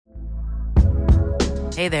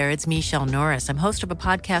Hey there, it's Michelle Norris. I'm host of a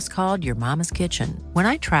podcast called Your Mama's Kitchen. When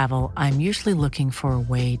I travel, I'm usually looking for a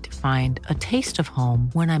way to find a taste of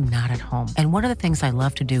home when I'm not at home. And one of the things I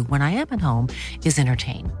love to do when I am at home is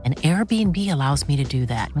entertain. And Airbnb allows me to do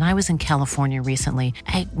that. When I was in California recently,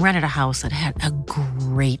 I rented a house that had a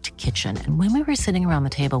great kitchen. And when we were sitting around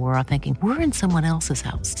the table, we were all thinking, we're in someone else's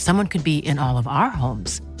house. Someone could be in all of our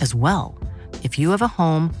homes as well. If you have a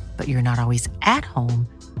home, but you're not always at home,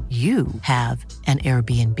 you have an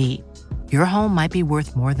Airbnb. Your home might be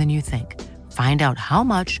worth more than you think. Find out how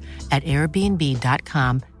much at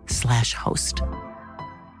airbnb.com/host.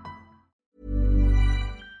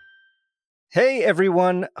 Hey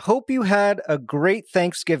everyone, hope you had a great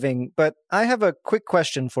Thanksgiving, but I have a quick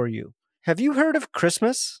question for you. Have you heard of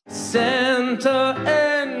Christmas? Santa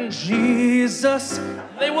and Jesus,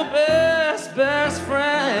 they were best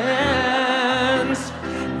friends.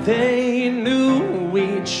 They knew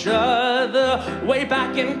each other way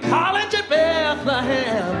back in college at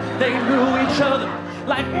Bethlehem. They knew each other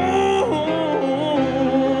like, ooh.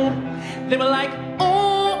 They were like,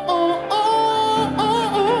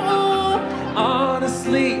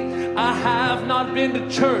 honestly, I have not been to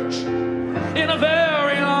church in a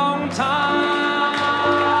very long time.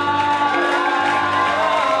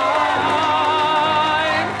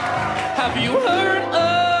 Have you heard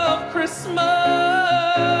of Christmas?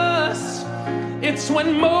 It's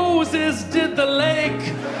when Moses did the lake.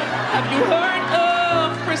 Have you heard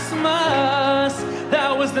of Christmas?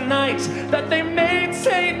 That was the night that they made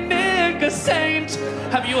Saint Nick a saint.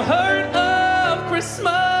 Have you heard of Christmas?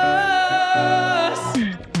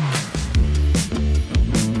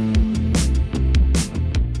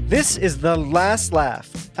 This is The Last Laugh.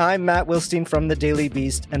 I'm Matt Wilstein from The Daily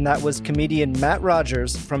Beast, and that was comedian Matt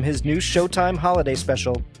Rogers from his new Showtime holiday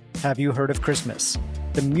special, Have You Heard of Christmas?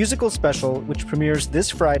 The musical special, which premieres this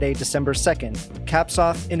Friday, December 2nd, caps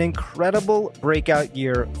off an incredible breakout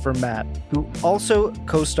year for Matt, who also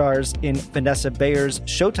co-stars in Vanessa Bayer's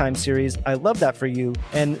Showtime series, I Love That For You,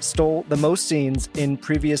 and stole the most scenes in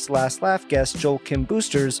previous Last Laugh guest Joel Kim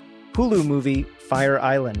Booster's Hulu movie, Fire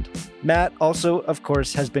Island. Matt also, of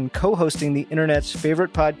course, has been co-hosting the internet's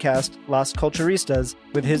favorite podcast, Las Culturistas,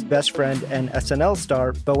 with his best friend and SNL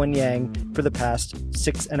star, Bowen Yang, for the past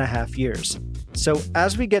 6.5 years. So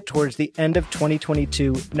as we get towards the end of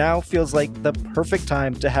 2022, now feels like the perfect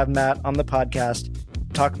time to have Matt on the podcast,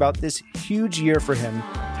 talk about this huge year for him,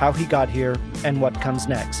 how he got here, and what comes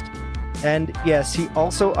next. And yes, he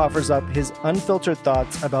also offers up his unfiltered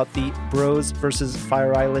thoughts about the Bros versus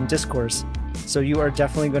Fire Island discourse, so you are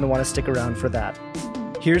definitely going to want to stick around for that.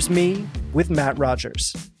 Here's me with Matt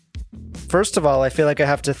Rogers. First of all, I feel like I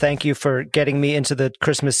have to thank you for getting me into the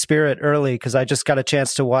Christmas spirit early, because I just got a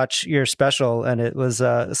chance to watch your special, and it was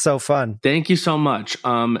so fun. Thank you so much.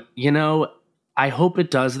 I hope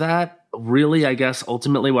it does that. Really, I guess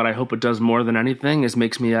ultimately what I hope it does more than anything is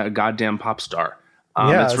makes me a goddamn pop star.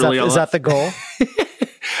 Is that the goal?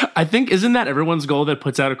 I think, isn't that everyone's goal that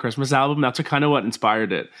puts out a Christmas album? That's kind of what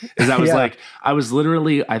inspired it. Is I was I was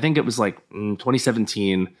literally, I think it was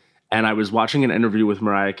 2017, and I was watching an interview with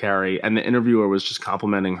Mariah Carey, and the interviewer was just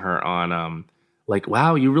complimenting her on,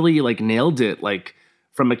 wow, you really nailed it,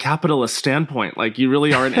 from a capitalist standpoint. You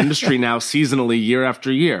really are an industry now seasonally year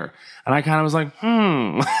after year. And I kind of was like,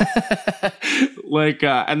 and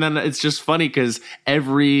then it's just funny because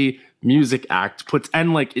every music act puts, and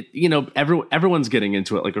everyone's getting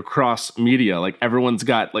into it, across media, everyone's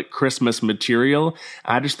got Christmas material.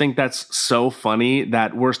 I just think that's so funny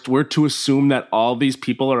that we're to assume that all these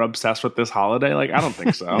people are obsessed with this holiday. I don't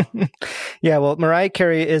think so. Yeah, well, Mariah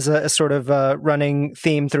Carey is a sort of running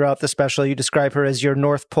theme throughout the special. You describe her as your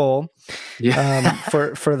North Pole,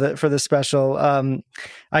 for the special.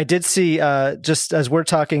 I did see, just as we're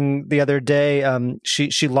talking the other day,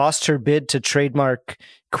 she lost her bid to trademark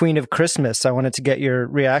Queen of Christmas. I wanted to get your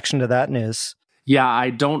reaction to that news. Yeah,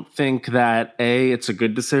 I don't think that, it's a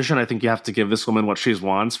good decision. I think you have to give this woman what she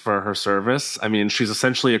wants for her service. I mean, she's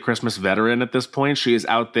essentially a Christmas veteran at this point. She is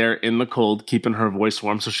out there in the cold, keeping her voice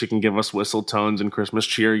warm so she can give us whistle tones and Christmas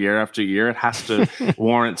cheer year after year. It has to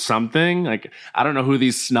warrant something. I don't know who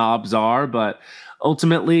these snobs are, but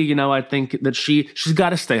ultimately, I think that she's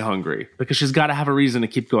got to stay hungry, because she's got to have a reason to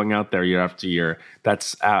keep going out there year after year.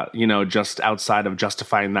 That's, just outside of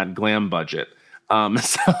justifying that glam budget.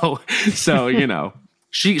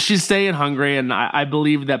 She's staying hungry, and I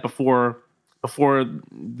believe that before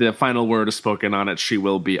the final word is spoken on it, she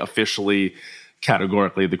will be officially,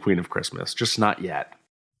 categorically the Queen of Christmas. Just not yet.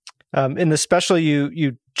 In the special,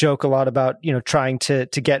 you joke a lot about, trying to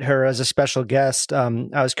get her as a special guest. I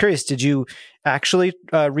was curious, did you actually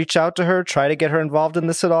reach out to her, try to get her involved in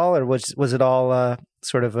this at all, or was it all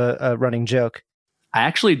sort of a running joke. I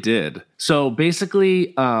actually did. So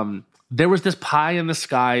basically, there was this pie in the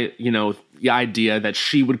sky, the idea that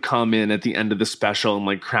she would come in at the end of the special and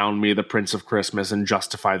like crown me the Prince of Christmas and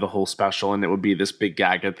justify the whole special. And it would be this big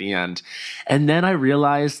gag at the end. And then I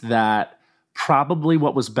realized that probably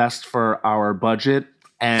what was best for our budget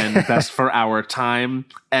and best for our time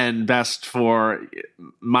and best for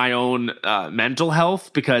my own mental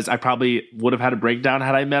health, because I probably would have had a breakdown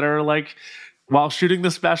had I met her like while shooting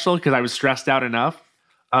the special because I was stressed out enough.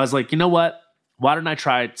 I was like, you know what? Why don't I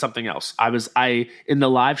try something else? I in the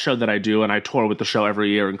live show that I do, and I tour with the show every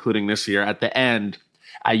year, including this year, at the end,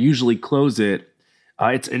 I usually close it.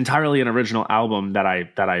 It's entirely an original album that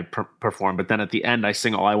I perform, but then at the end, I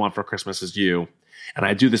sing All I Want for Christmas Is You. And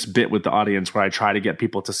I do this bit with the audience where I try to get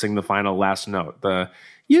people to sing the final last note, the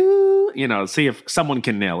you, see if someone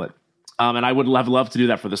can nail it. And I would love to do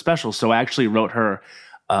that for the special. So I actually wrote her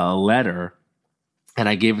a letter, and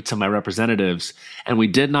I gave it to my representatives, and we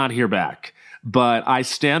did not hear back. But I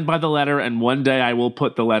stand by the letter, and one day I will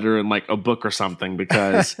put the letter in like a book or something,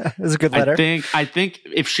 because it's a good letter. I think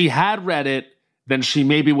if she had read it, then she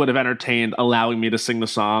maybe would have entertained allowing me to sing the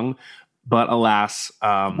song. But alas,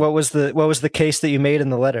 what was the case that you made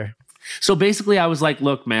in the letter? So basically, I was like,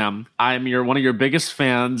 "Look, ma'am, I'm one of your biggest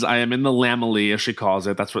fans. I am in the Lamely, as she calls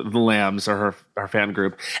it. That's what the Lambs are her fan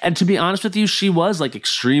group. And to be honest with you, she was like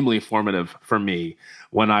extremely formative for me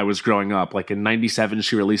when I was growing up. Like in '97,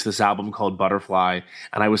 she released this album called Butterfly,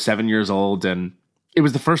 and I was 7 years old, and it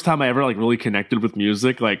was the first time I ever like really connected with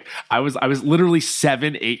music. Like I was literally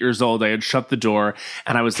 7, 8 years old. I had shut the door,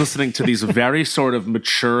 and I was listening to these very sort of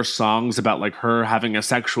mature songs about like her having a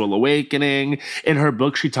sexual awakening. In her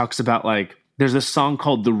book, she talks about like, there's this song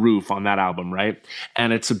called The Roof on that album, right?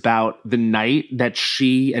 And it's about the night that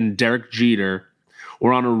she and Derek Jeter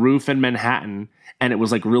were on a roof in Manhattan, and it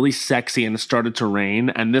was like really sexy, and it started to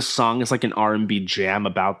rain. And this song is like an R&B jam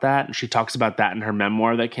about that. And she talks about that in her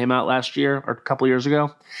memoir that came out last year or a couple years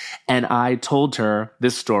ago. And I told her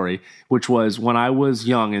this story, which was when I was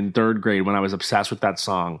young in 3rd grade, when I was obsessed with that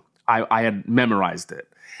song, I had memorized it.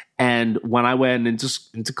 And when I went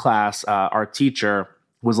into class, our teacher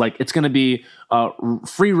was like, it's going to be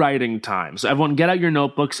free writing time. So everyone get out your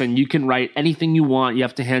notebooks and you can write anything you want. You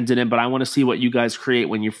have to hand it in, but I want to see what you guys create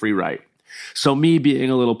when you free write. So me being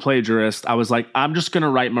a little plagiarist, I was like, I'm just going to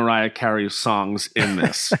write Mariah Carey's songs in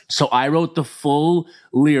this. So I wrote the full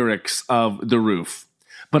lyrics of The Roof,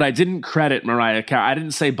 but I didn't credit Mariah Carey. I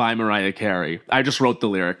didn't say by Mariah Carey. I just wrote the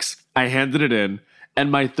lyrics. I handed it in. And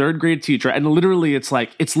my 3rd grade teacher, and literally it's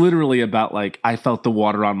literally about like, I felt the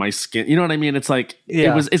water on my skin. You know what I mean? It's like,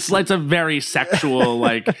 it's like a very sexual,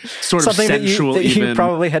 like sort of sensual. That you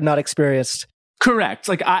probably had not experienced. Correct.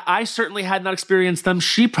 Like I certainly had not experienced them.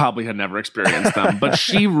 She probably had never experienced them, but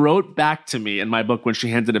she wrote back to me in my book when she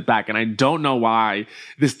handed it back. And I don't know why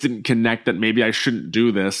this didn't connect, that maybe I shouldn't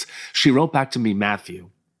do this. She wrote back to me, Matthew,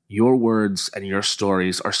 your words and your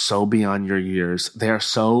stories are so beyond your years. They are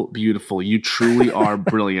so beautiful. You truly are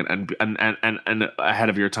brilliant and ahead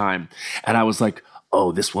of your time. And I was like,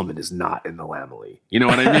 oh, this woman is not in the Lamely. You know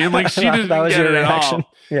what I mean? Like she didn't get it at all.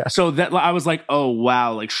 Yeah. So that I was like, oh,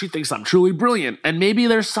 wow. Like she thinks I'm truly brilliant and maybe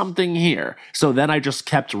there's something here. So then I just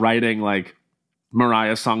kept writing like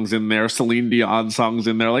Mariah songs in there, Celine Dion songs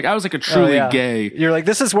in there. Like I was like a truly gay. You're like,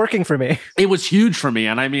 this is working for me. It was huge for me.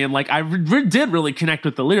 And I mean, like I did really connect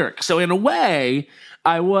with the lyrics. So in a way,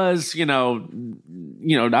 I was,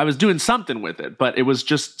 I was doing something with it, but it was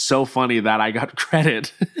just so funny that I got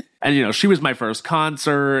credit. And, she was my first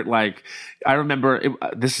concert. Like, I remember,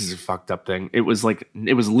 this is a fucked up thing. It was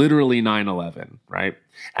literally 9/11, right?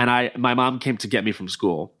 And my mom came to get me from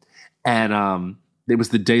school. And it was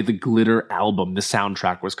the day the Glitter album, the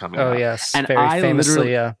soundtrack was coming out. Oh, yes. And very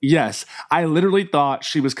famously, yeah. Yes. I literally thought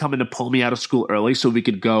she was coming to pull me out of school early so we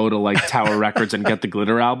could go to like Tower Records and get the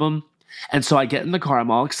Glitter album. And so I get in the car,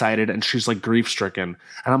 I'm all excited, and she's like grief stricken.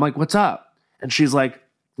 And I'm like, what's up? And she's like,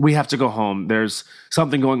 we have to go home. There's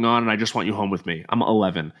something going on, and I just want you home with me. I'm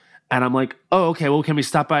 11. And I'm like, oh, okay, well, can we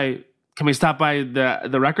stop by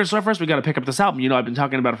the record store first? We got to pick up this album. I've been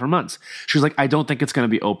talking about it for months. She's like, I don't think it's going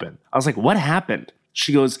to be open. I was like, what happened?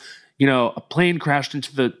 She goes, a plane crashed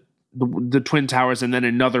into the Twin Towers, and then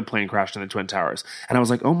another plane crashed in the Twin Towers. And I was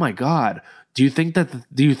like, oh my God. Do you think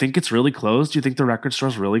it's really closed? Do you think the record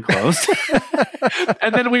store's really closed?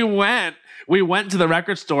 And then we went to the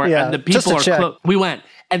record store, and the people we went,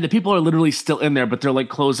 and the people are literally still in there, but they're like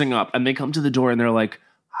closing up, and they come to the door and they're like,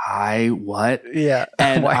 hi, what? Yeah.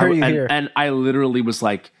 And why are you here? And I literally was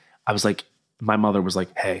like, my mother was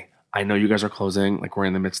like, hey, I know you guys are closing. Like we're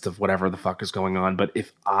in the midst of whatever the fuck is going on. But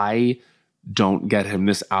if I don't get him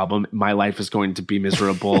this album. My life is going to be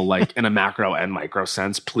miserable, like in a macro and micro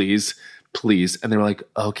sense. Please. And they were like,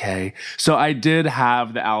 okay. So I did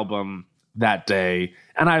have the album that day.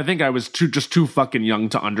 And I think I was too fucking young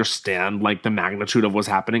to understand like the magnitude of what's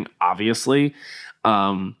happening, obviously.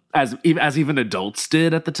 As even adults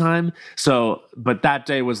did at the time. So, but that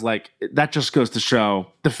day was like, that just goes to show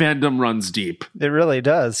the fandom runs deep. It really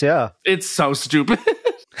does, yeah. It's so stupid.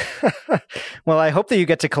 Well, I hope that you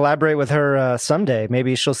get to collaborate with her someday.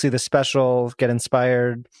 Maybe she'll see the special, get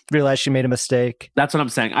inspired, realize she made a mistake. That's what I'm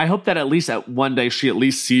saying. I hope that at least at one day she at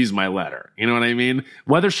least sees my letter. You know what I mean?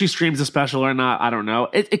 Whether she streams the special or not, I don't know.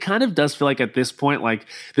 It kind of does feel like at this point, like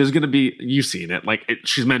there's going to be, you've seen it, like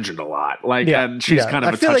she's mentioned a lot. Like, and she's kind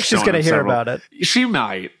of I feel like she's going to hear about it. She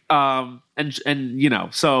might. And you know,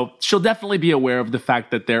 so she'll definitely be aware of the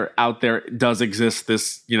fact that there out there does exist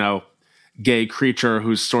this, you know, gay creature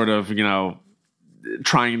who's sort of, you know,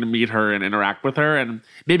 trying to meet her and interact with her. And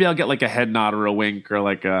maybe I'll get like a head nod or a wink or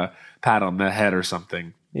like a pat on the head or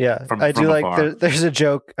something. Yeah, I do like there's a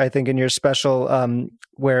joke, I think, in your special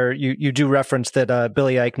where you do reference that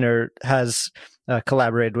Billy Eichner has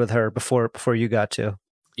collaborated with her before you got to.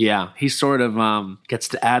 Yeah, he sort of gets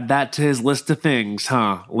to add that to his list of things,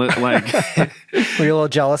 huh? Like, were you a little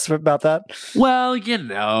jealous about that? Well, you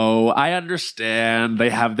know, I understand they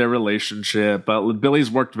have their relationship, but Billy's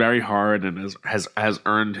worked very hard and has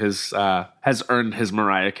earned his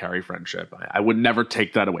Mariah Carey friendship. I would never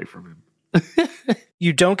take that away from him.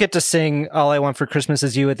 You don't get to sing All I Want for Christmas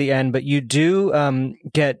Is You at the end, but you do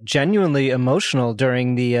get genuinely emotional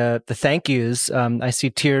during the thank yous. I see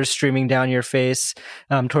tears streaming down your face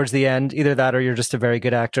towards the end. Either that or you're just a very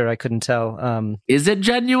good actor. I couldn't tell. Is it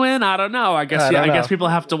genuine? I don't know. I guess people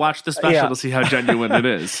have to watch the special to see how genuine it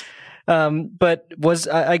is. But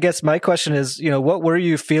I guess my question is, you know, what were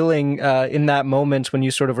you feeling in that moment when you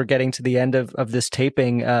sort of were getting to the end of this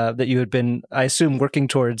taping that you had been, I assume, working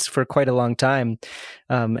towards for quite a long time,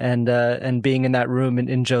 and being in that room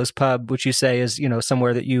in Joe's Pub, which you say is, you know,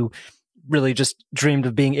 somewhere that you really just dreamed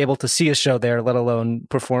of being able to see a show there, let alone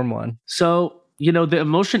perform one. So, you know, the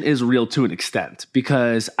emotion is real to an extent,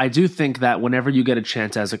 because I do think that whenever you get a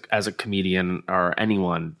chance as a comedian or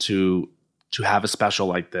anyone to have a special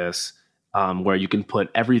like this, where you can put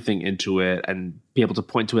everything into it and be able to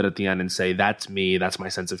point to it at the end and say, that's me, that's my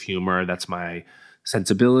sense of humor, that's my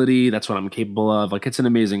sensibility, that's what I'm capable of. Like, it's an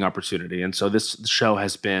amazing opportunity. And so this show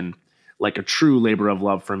has been like a true labor of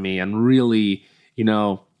love for me, and really, you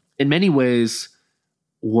know, in many ways,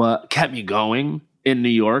 what kept me going in New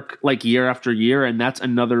York, like year after year. And that's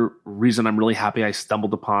another reason I'm really happy I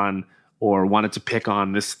stumbled upon or wanted to pick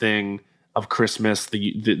on this thing of Christmas, the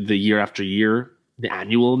year after year, the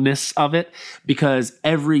annualness of it, because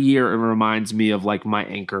every year it reminds me of like my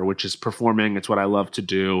anchor, which is performing. It's what I love to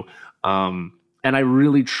do. And I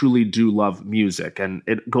really, truly do love music. And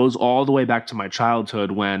it goes all the way back to my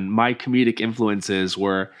childhood when my comedic influences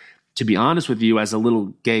were, to be honest with you, as a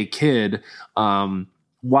little gay kid,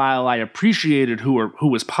 while I appreciated who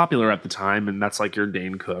was popular at the time, and that's like your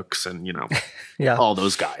Dane Cooks and, you know, all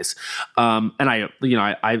those guys. And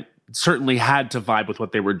I certainly had to vibe with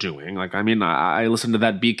what they were doing. Like, I mean, I listened to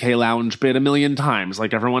that BK Lounge bit a million times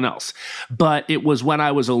like everyone else. But it was when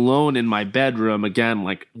I was alone in my bedroom, again,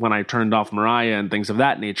 like when I turned off Mariah and things of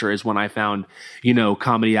that nature, is when I found, you know,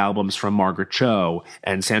 comedy albums from Margaret Cho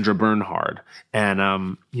and Sandra Bernhard.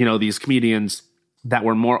 And, you know, these comedians that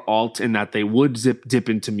were more alt in that they would dip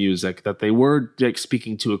into music, that they were like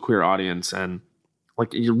speaking to a queer audience and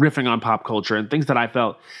like you're riffing on pop culture and things that I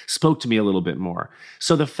felt spoke to me a little bit more.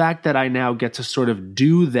 So the fact that I now get to sort of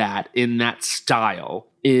do that in that style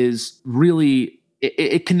is really,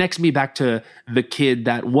 it connects me back to the kid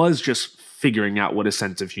that was just figuring out what a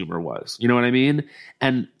sense of humor was. You know what I mean?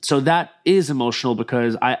 And so that is emotional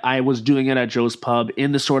because I was doing it at Joe's Pub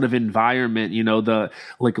in the sort of environment, you know, the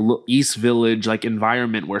like East Village like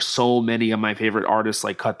environment where so many of my favorite artists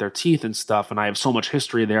like cut their teeth and stuff. And I have so much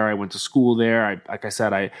history there. I went to school there. Like I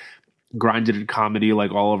said, I grinded in comedy like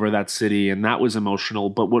all over that city, and that was emotional.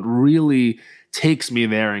 But what really takes me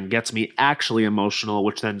there and gets me actually emotional,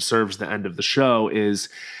 which then serves the end of the show, is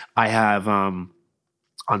I have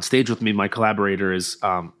on stage with me, my collaborator is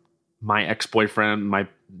my ex-boyfriend,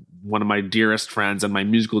 one of my dearest friends, and my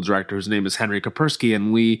musical director, whose name is Henry Kapersky,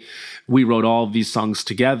 and we wrote all of these songs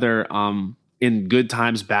together in good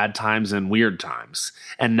times, bad times, and weird times.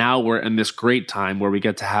 And now we're in this great time where we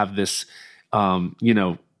get to have this, you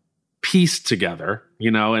know, piece together, you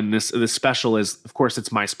know. And this special is, of course,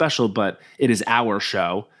 it's my special, but it is our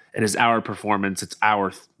show, it is our performance, it's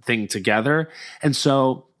our thing together. And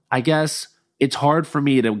so I guess it's hard for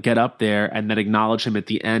me to get up there and then acknowledge him at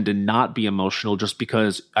the end and not be emotional just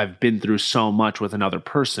because I've been through so much with another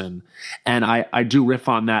person. And I do riff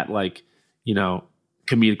on that, like, you know,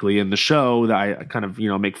 comedically in the show, that I kind of, you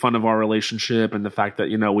know, make fun of our relationship and the fact that,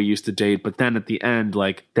 you know, we used to date. But then at the end,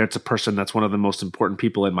 like, there's a person that's one of the most important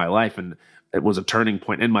people in my life. And it was a turning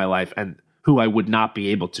point in my life, and who I would not be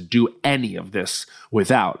able to do any of this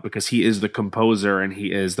without, because he is the composer and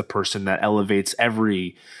he is the person that elevates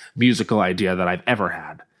every musical idea that I've ever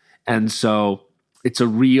had. And so it's a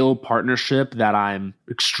real partnership that I'm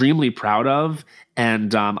extremely proud of.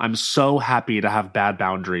 And I'm so happy to have Bad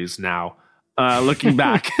Boundaries now, looking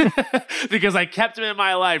back, because I kept him in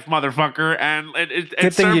my life, motherfucker. And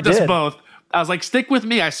it served us both. I was like, stick with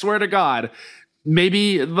me. I swear to God.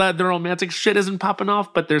 Maybe the romantic shit isn't popping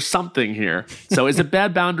off, but there's something here. So is it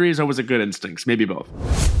Bad Boundaries or was it Good Instincts? Maybe both.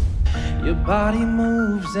 Your body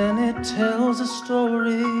moves and it tells a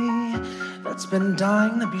story that's been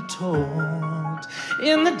dying to be told.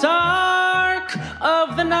 In the dark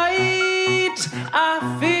of the night,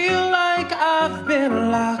 I feel like I've been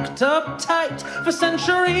locked up tight for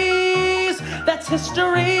centuries. That's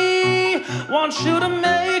history. Want you to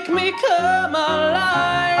make me come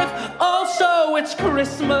alive. Also, it's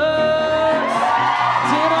Christmas.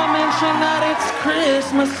 Did I mention that it's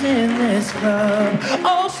Christmas in this club?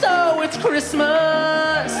 Also, it's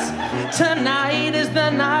Christmas. Tonight is the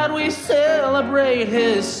night we celebrate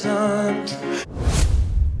his son.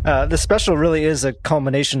 The special really is a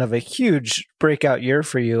culmination of a huge breakout year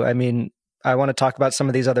for you. I mean, I want to talk about some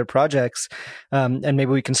of these other projects, and maybe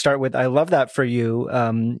we can start with I Love That For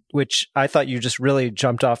You, which I thought you just really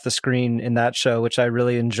jumped off the screen in that show, which I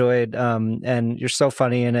really enjoyed, and you're so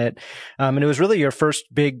funny in it. And it was really your first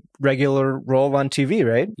big regular role on TV,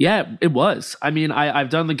 right? Yeah, it was. I mean, I've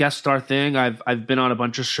done the guest star thing. I've been on a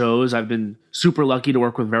bunch of shows. I've been super lucky to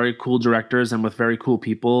work with very cool directors and with very cool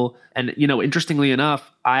people. And, you know, interestingly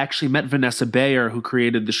enough, I actually met Vanessa Bayer, who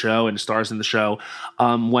created the show and stars in the show,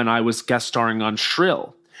 when I was guest starring on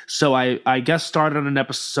Shrill. So I guest starred on an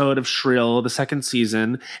episode of Shrill, the second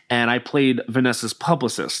season, and I played Vanessa's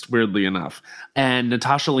publicist, weirdly enough. And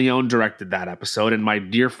Natasha Lyonne directed that episode, and my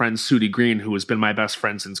dear friend Sudie Green, who has been my best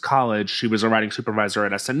friend since college, she was a writing supervisor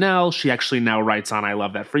at SNL. She actually now writes on I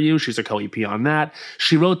Love That For You. She's a co-EP on that.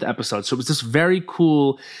 She wrote the episode. So it was this very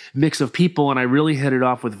cool mix of people, and I really hit it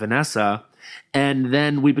off with Vanessa. And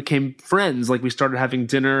then we became friends. Like, we started having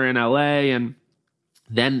dinner in LA, and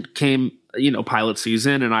then came, you know, pilot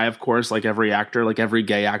season. And I, of course, like every actor, like every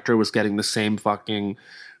gay actor, was getting the same fucking,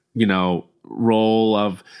 you know, role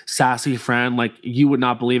of sassy friend. Like, you would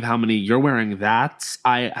not believe how many "you're wearing that,"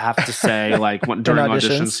 I have to say, like, during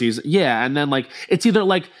audition season. Yeah. And then, like, it's either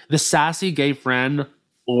like the sassy gay friend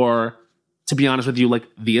or, to be honest with you, like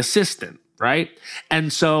the assistant. Right.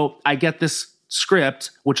 And so I get this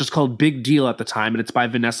script, which is called Big Deal at the time. And it's by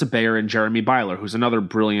Vanessa Bayer and Jeremy Byler, who's another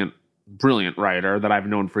brilliant writer that I've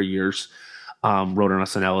known for years. Wrote on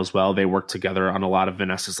SNL as well. They worked together on a lot of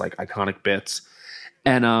Vanessa's like iconic bits.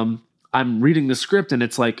 And I'm reading the script, and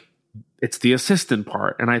it's like, it's the assistant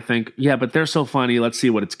part. And I think, yeah, but they're so funny. Let's see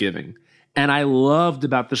what it's giving. And I loved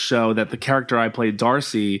about the show that the character I played,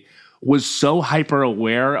 Darcy, was so hyper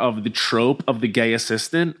aware of the trope of the gay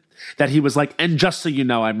assistant that he was like, and just so you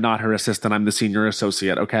know, I'm not her assistant, I'm the senior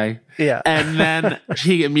associate, okay? Yeah. And then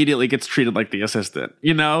he immediately gets treated like the assistant,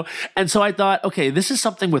 you know? And so I thought, okay, this is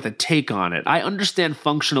something with a take on it. I understand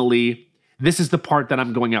functionally, this is the part that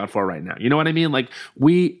I'm going out for right now. You know what I mean? Like,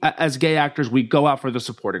 we, as gay actors, we go out for the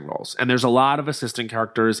supporting roles. And there's a lot of assistant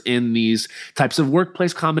characters in these types of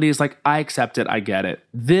workplace comedies. Like, I accept it, I get it.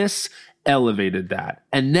 This elevated that.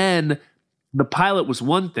 And then the pilot was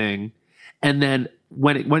one thing, and then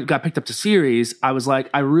when it got picked up to series, I was like,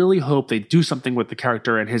 I really hope they do something with the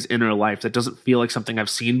character and his inner life that doesn't feel like something I've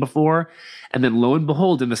seen before. And then lo and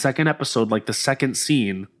behold, in the second episode, like the second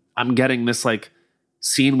scene, I'm getting this like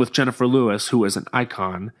scene with Jennifer Lewis, who is an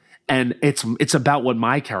icon. And it's about what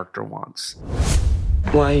my character wants.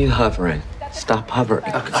 Why are you hovering? Stop hovering.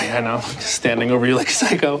 I know. Just standing over you like a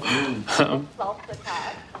psycho.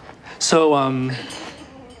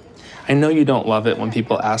 I know you don't love it when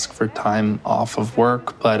people ask for time off of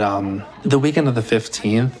work, but the weekend of the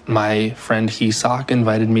 15th, my friend Hesock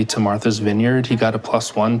invited me to Martha's Vineyard. He got a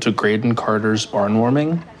 +1 to Graydon Carter's barn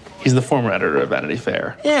warming. He's the former editor of Vanity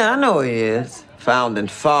Fair. Yeah, I know he is. Founding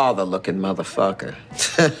father-looking motherfucker.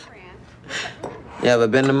 You ever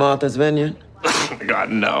been to Martha's Vineyard? Oh my God,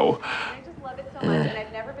 no. I just love it so much, and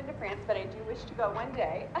I've never been to France, but I do wish to go one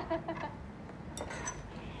day.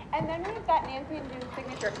 And then we've got Nancy and June's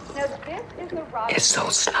signature. Now, this is the Robin. It's so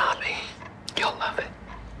snobby. You'll love it.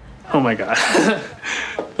 Oh my God.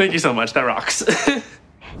 Thank you so much. That rocks.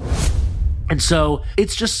 And so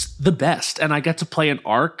it's just the best. And I get to play an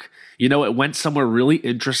arc. You know, it went somewhere really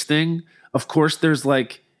interesting. Of course, there's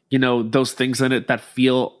like, you know, those things in it that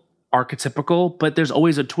feel archetypical, but there's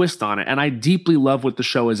always a twist on it. And I deeply love what the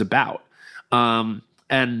show is about.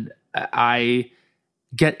 And I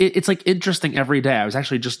get it, it's like interesting every day. I was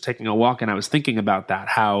actually just taking a walk and I was thinking about that,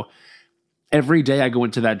 how every day I go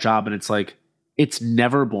into that job and it's like, it's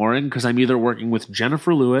never boring because I'm either working with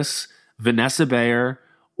Jennifer Lewis, Vanessa Bayer,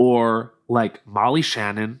 or like Molly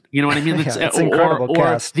Shannon, you know what I mean? It's incredible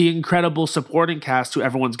cast. Or the incredible supporting cast who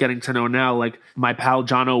everyone's getting to know now, like my pal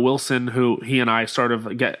John O. Wilson, who he and I sort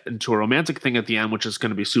of get into a romantic thing at the end, which is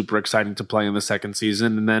going to be super exciting to play in the second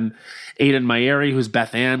season. And then Aiden Mayeri, who's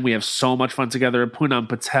Beth Ann. We have so much fun together. Poonam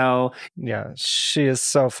Patel. Yeah, she is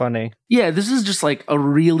so funny. Yeah, this is just like a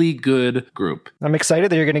really good group. I'm excited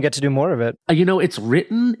that you're going to get to do more of it. You know, it's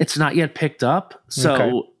written, it's not yet picked up.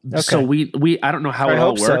 So So we I don't know how it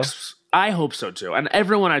all works. So. I hope so too. And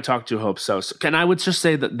everyone I talk to hopes so. And I would just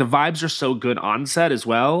say that the vibes are so good on set as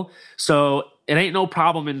well. So it ain't no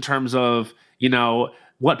problem in terms of, you know,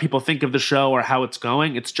 what people think of the show or how it's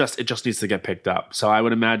going. It just needs to get picked up. So I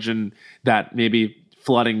would imagine that maybe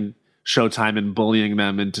flooding Showtime and bullying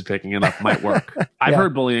them into picking it up might work. I've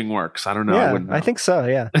heard bullying works. I don't know. Yeah, I think so.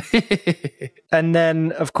 Yeah. And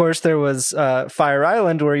then, of course, there was Fire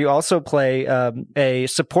Island, where you also play a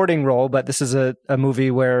supporting role. But this is a movie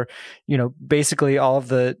where, you know, basically all of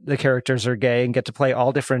the characters are gay and get to play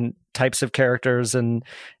all different types of characters. And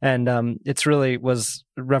it's really was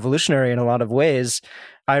revolutionary in a lot of ways.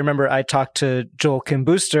 I remember I talked to Joel Kim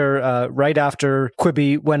Booster right after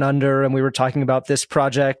Quibi went under, and we were talking about this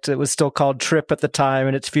project. It was still called Trip at the time,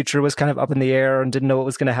 and its future was kind of up in the air and didn't know what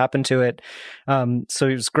was going to happen to it. So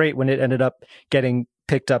it was great when it ended up getting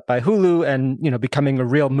picked up by Hulu and, you know, becoming a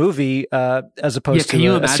real movie as opposed to can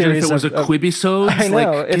you a imagine series if it was a Quibi-sode? I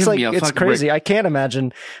know. Like, it's crazy. I can't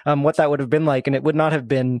imagine what that would have been like, and it would not have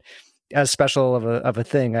been as special of a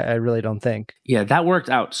thing. I really don't think. Yeah, that worked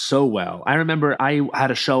out so well. I remember I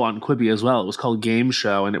had a show on Quibi as well. It was called Game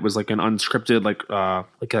Show, and it was like an unscripted,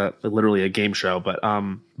 literally a game show. But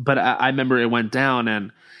I remember it went down,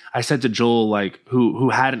 and I said to Joel, like, who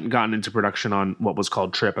hadn't gotten into production on what was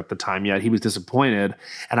called Trip at the time yet, he was disappointed.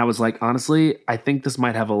 And I was like, honestly, I think this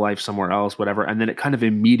might have a life somewhere else, whatever. And then it kind of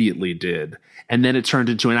immediately did. And then it turned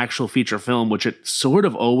into an actual feature film, which it sort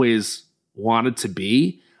of always wanted to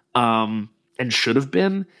be. And should have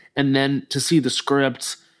been. And then to see the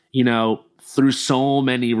script, you know, through so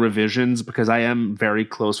many revisions, because I am very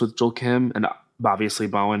close with Joel Kim, and obviously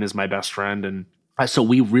Bowen is my best friend. And so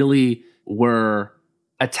we really were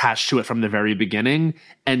attached to it from the very beginning.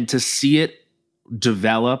 And to see it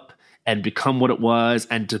develop and become what it was,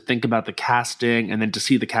 and to think about the casting, and then to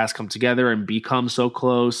see the cast come together and become so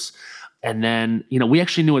close. And then, you know, we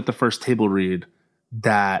actually knew at the first table read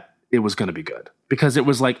that it was going to be good, because it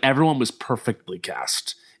was like everyone was perfectly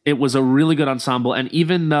cast. It was a really good ensemble. And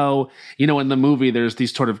even though, you know, in the movie, there's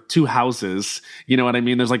these sort of two houses, you know what I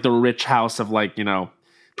mean? There's like the rich house of like, you know,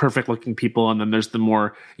 perfect looking people. And then there's the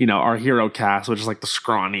more, you know, our hero cast, which is like the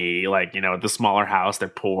scrawny, like, you know, the smaller house, they're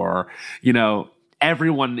poor, you know,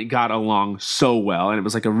 everyone got along so well. And it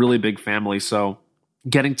was like a really big family. So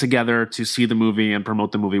getting together to see the movie and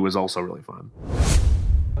promote the movie was also really fun.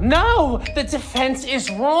 No, the defense is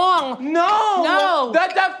wrong. No, the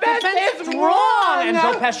defense is wrong. And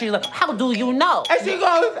Joe Pesci, like, how do you know? And she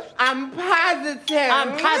goes, I'm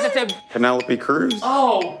positive. Penelope Cruz?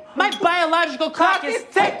 Oh, my biological clock is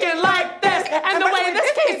ticking like this. And the way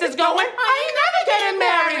this case is going, I ain't never getting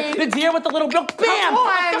married. The deer with the little bill, bam!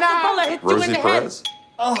 The bullet hits you in the head.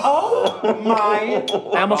 Oh my!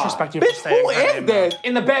 I almost respect you for saying. Who is this?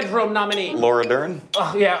 In the bedroom nominee. Laura Dern?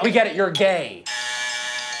 Oh, yeah, we get it. You're gay.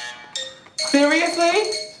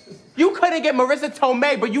 Seriously? You couldn't get Marissa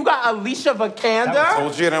Tomei, but you got Alicia Vikander? I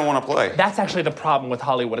told you I didn't want to play. That's actually the problem with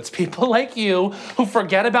Hollywood. It's people like you who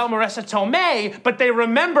forget about Marissa Tomei, but they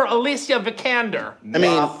remember Alicia Vikander. I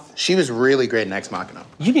mean, she was really great in Ex Machina.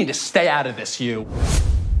 You need to stay out of this, you.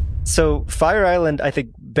 So Fire Island, I think,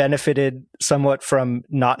 benefited somewhat from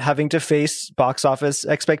not having to face box office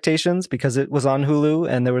expectations because it was on Hulu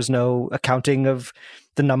and there was no accounting of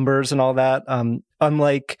the numbers and all that.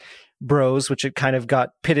 Unlike Bros, which it kind of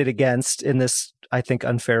got pitted against in this, I think,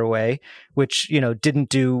 unfair way, which, you know, didn't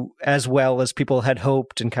do as well as people had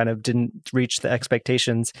hoped and kind of didn't reach the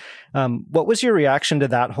expectations. What was your reaction to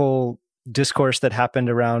that whole discourse that happened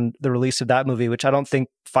around the release of that movie, which I don't think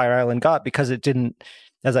Fire Island got because it didn't,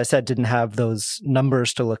 as I said, didn't have those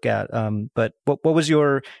numbers to look at. But what was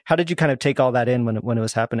how did you kind of take all that in when it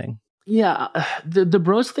was happening? Yeah, the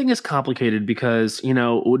Bros thing is complicated because, you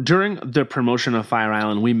know, during the promotion of Fire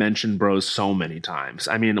Island, we mentioned Bros so many times.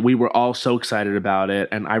 I mean, we were all so excited about it,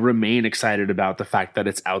 and I remain excited about the fact that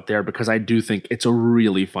it's out there because I do think it's a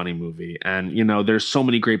really funny movie. And, you know, there's so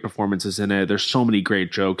many great performances in it. There's so many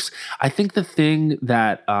great jokes. I think the thing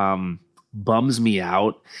that bums me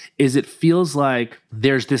out is it feels like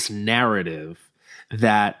there's this narrative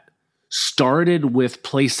that started with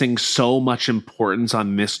placing so much importance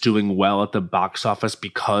on this doing well at the box office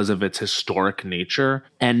because of its historic nature,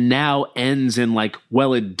 and now ends in like,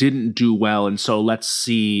 well, it didn't do well, and so let's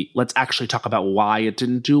actually talk about why it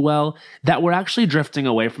didn't do well, that we're actually drifting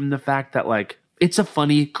away from the fact that like it's a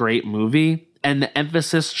funny, great movie, and the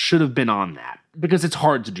emphasis should have been on that. Because it's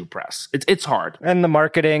hard to do press. It's hard. And the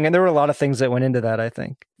marketing, and there were a lot of things that went into that, I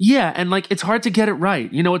think. Yeah, and like it's hard to get it right.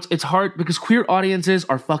 You know, it's hard because queer audiences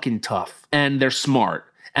are fucking tough and they're smart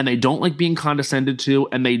and they don't like being condescended to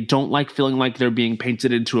and they don't like feeling like they're being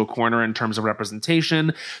painted into a corner in terms of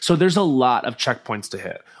representation. So there's a lot of checkpoints to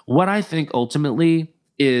hit. What I think ultimately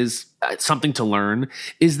is something to learn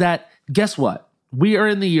is that, guess what? We are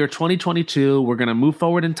in the year 2022. We're going to move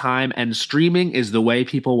forward in time, and streaming is the way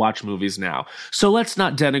people watch movies now. So let's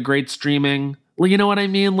not denigrate streaming. Well, you know what I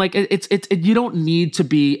mean? Like it's you don't need to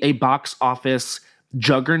be a box office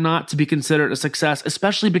juggernaut to be considered a success,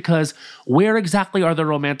 especially because where exactly are the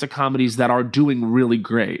romantic comedies that are doing really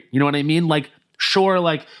great? You know what I mean? Like, sure,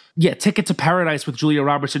 like, yeah, Ticket to Paradise with Julia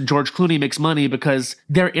Roberts and George Clooney makes money because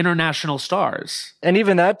they're international stars. And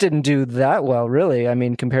even that didn't do that well, really. I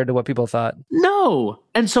mean, compared to what people thought. No.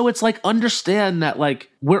 And so it's like, understand that like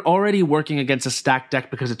we're already working against a stacked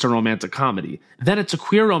deck because it's a romantic comedy. Then it's a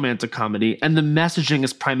queer romantic comedy, and the messaging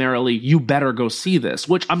is primarily, you better go see this,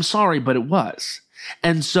 which I'm sorry, but it was.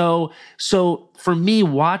 And so for me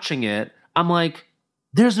watching it, I'm like,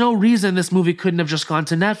 there's no reason this movie couldn't have just gone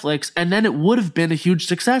to Netflix, and then it would have been a huge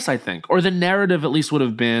success, I think. Or the narrative at least would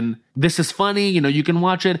have been, this is funny, you know, you can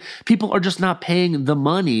watch it. People are just not paying the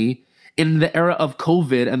money in the era of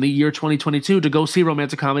COVID and the year 2022 to go see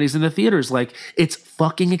romantic comedies in the theaters. Like, it's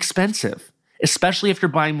fucking expensive, especially if you're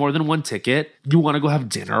buying more than one ticket. You want to go have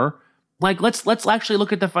dinner. Like, let's actually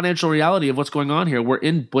look at the financial reality of what's going on here. We're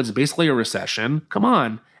in what's basically a recession. Come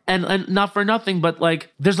on. And not for nothing, but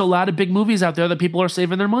like there's a lot of big movies out there that people are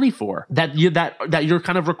saving their money for that you're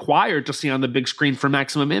kind of required to see on the big screen for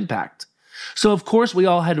maximum impact. So of course we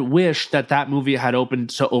all had wished that movie had opened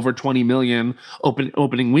to over 20 million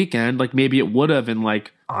opening weekend. Like maybe it would have in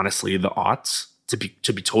like honestly the aughts, to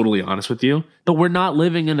be totally honest with you. But we're not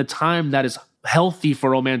living in a time that is healthy for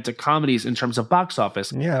romantic comedies in terms of box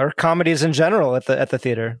office. Yeah, or comedies in general at the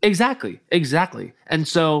theater. Exactly. And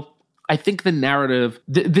so I think the narrative,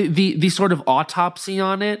 the sort of autopsy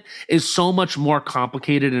on it is so much more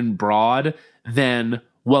complicated and broad than,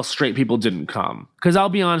 well, straight people didn't come. Because I'll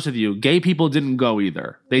be honest with you, gay people didn't go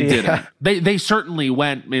either. They didn't. They certainly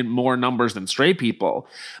went in more numbers than straight people.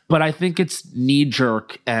 But I think it's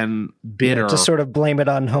knee-jerk and bitter. To sort of blame it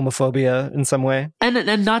on homophobia in some way.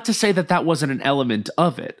 And not to say that wasn't an element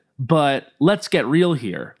of it. But let's get real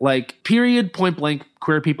here. Like, period, point blank,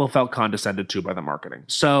 queer people felt condescended to by the marketing.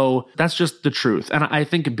 So that's just the truth. And I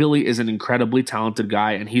think Billy is an incredibly talented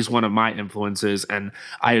guy, and he's one of my influences, and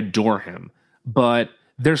I adore him. But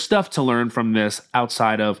there's stuff to learn from this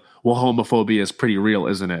outside of, well, homophobia is pretty real,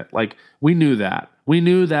 isn't it? Like, we knew that.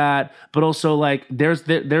 But also, like,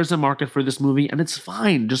 there's a market for this movie, and it's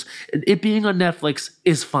fine. Just it being on Netflix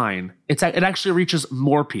is fine. It actually reaches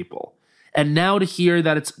more people. And now to hear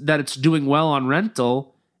that it's doing well on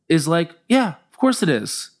rental is like, yeah, of course it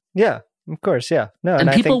is. Yeah, of course, yeah. No, and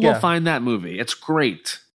people will find that movie. It's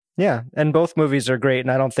great. Yeah, and both movies are great, and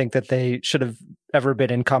I don't think that they should have ever been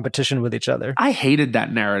in competition with each other. I hated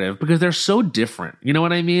that narrative because they're so different. You know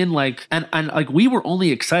what I mean? Like, and like we were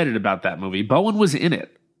only excited about that movie. Bowen was in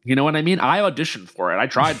it. You know what I mean? I auditioned for it. I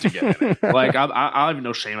tried to get in it. Like, I have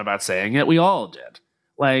no shame about saying it. We all did.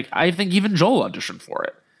 Like, I think even Joel auditioned for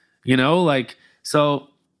it. You know, like, so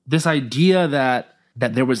this idea that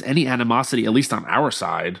there was any animosity, at least on our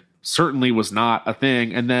side, certainly was not a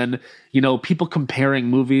thing. And then, you know, people comparing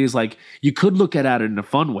movies, like, you could look at it in a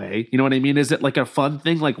fun way. You know what I mean? Is it like a fun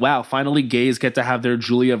thing? Like, wow, finally gays get to have their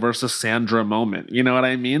Julia versus Sandra moment. You know what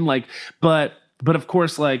I mean? Like, but of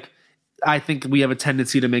course, like, I think we have a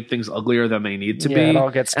tendency to make things uglier than they need to be. It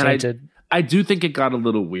all gets tainted. I do think it got a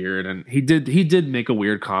little weird, and he did make a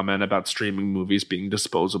weird comment about streaming movies being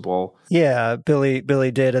disposable. Yeah, Billy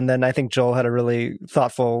did, and then I think Joel had a really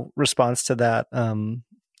thoughtful response to that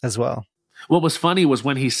as well. What was funny was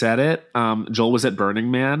when he said it, Joel was at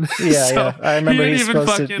Burning Man. Yeah. I remember he's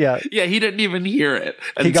supposed to. Yeah, he didn't even hear it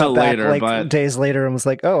he until got back, later. But days later and was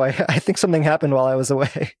like, "Oh, I think something happened while I was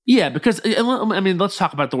away." Yeah, because I mean, let's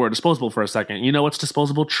talk about the word disposable for a second. You know what's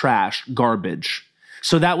disposable? Trash, garbage.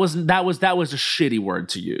 So that was a shitty word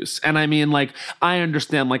to use. And I mean, like, I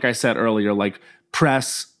understand, like I said earlier, like,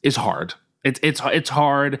 press is hard. It's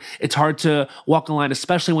hard. It's hard to walk a line,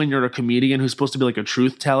 especially when you're a comedian who's supposed to be like a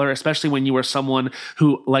truth teller, especially when you are someone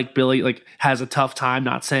who, like Billy, like has a tough time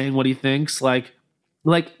not saying what he thinks. Like,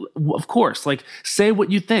 of course, like, say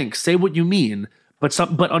what you think, say what you mean,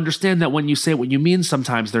 but understand that when you say what you mean,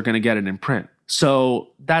 sometimes they're going to get it in print. So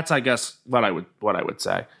that's, I guess, what I would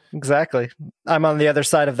say. Exactly. I'm on the other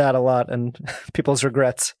side of that a lot, and people's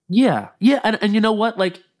regrets. Yeah. And you know what?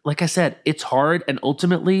 Like I said, it's hard, and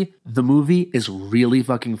ultimately the movie is really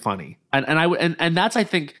fucking funny. And that's, I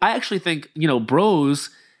actually think, you know, Bros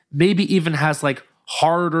maybe even has like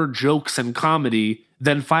harder jokes and comedy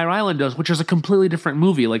than Fire Island does, which is a completely different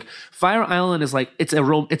movie. Like, Fire Island is like, it's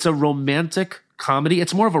a romantic comedy.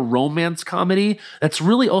 It's more of a romance comedy that's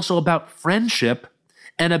really also about friendship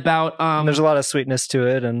and about there's a lot of sweetness to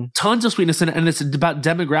it, and tons of sweetness in it, and it's about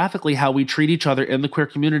demographically how we treat each other in the queer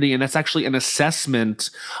community, and that's actually an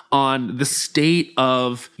assessment on the state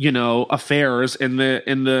of, you know, affairs in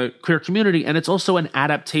the queer community, and it's also an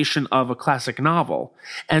adaptation of a classic novel.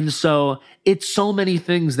 And so it's so many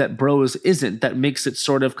things that Bros isn't, that makes it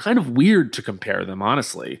sort of kind of weird to compare them,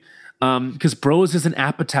 honestly, because Bros is an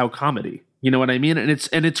Apatow comedy. You know what I mean? And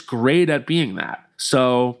it's great at being that.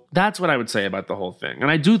 So that's what I would say about the whole thing.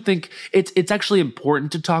 And I do think it's actually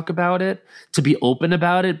important to talk about it, to be open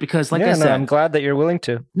about it, because like I said, I'm glad that you're willing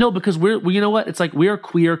to. No, because we you know what? It's like, we're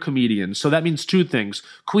queer comedians. So that means two things.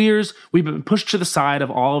 Queers, we've been pushed to the side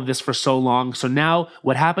of all of this for so long. So now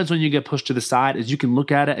what happens when you get pushed to the side is you can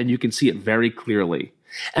look at it and you can see it very clearly.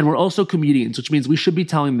 And we're also comedians, which means we should be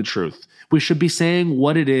telling the truth. We should be saying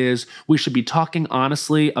what it is. We should be talking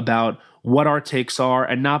honestly about what our takes are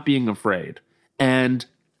and not being afraid. And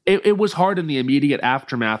it was hard in the immediate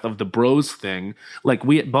aftermath of the Bros thing. Like,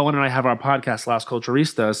 Bowen and I have our podcast, Las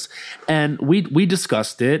Culturistas, and we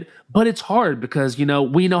discussed it, but it's hard because, you know,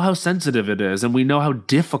 we know how sensitive it is and we know how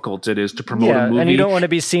difficult it is to promote a movie. And you don't want to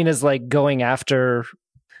be seen as like going after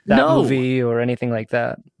that movie or anything like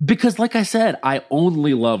that. Because like I said, I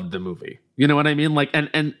only loved the movie. You know what I mean? Like,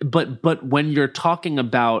 but when you're talking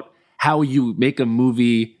about how you make a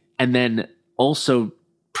movie and then also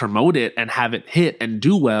promote it and have it hit and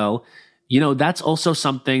do well, you know, that's also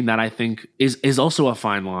something that I think is also a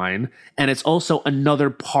fine line. And it's also another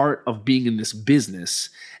part of being in this business.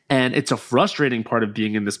 And it's a frustrating part of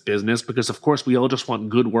being in this business because, of course, we all just want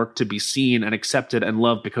good work to be seen and accepted and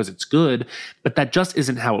loved because it's good, but that just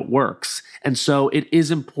isn't how it works. And so it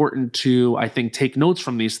is important to, I think, take notes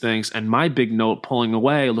from these things. And my big note pulling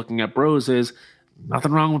away, looking at Bros, is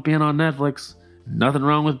nothing wrong with being on Netflix. Nothing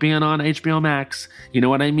wrong with being on HBO Max. You know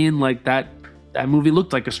what I mean? Like, that movie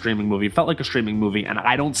looked like a streaming movie, felt like a streaming movie. And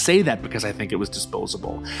I don't say that because I think it was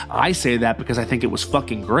disposable. I say that because I think it was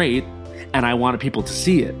fucking great and I wanted people to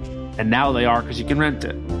see it. And now they are, because you can rent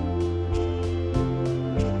it.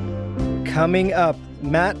 Coming up,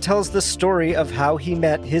 Matt tells the story of how he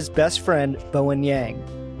met his best friend, Bowen Yang,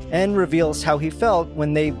 and reveals how he felt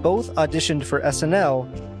when they both auditioned for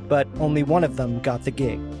SNL, but only one of them got the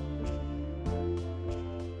gig.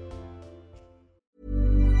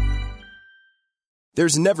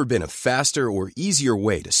 There's never been a faster or easier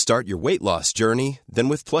way to start your weight loss journey than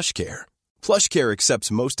with PlushCare. PlushCare accepts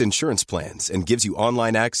most insurance plans and gives you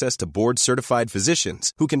online access to board-certified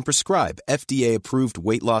physicians who can prescribe FDA-approved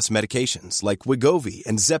weight loss medications like Wegovy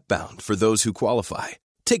and Zepbound for those who qualify.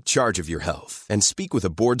 Take charge of your health and speak with a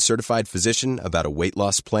board-certified physician about a weight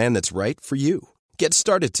loss plan that's right for you. Get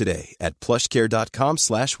started today at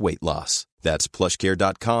plushcare.com/weight-loss. That's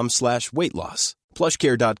plushcare.com/weight-loss.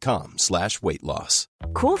 plushcare.com/weight-loss.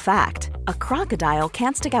 Cool fact, a crocodile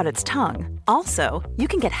can't stick out its tongue. Also, you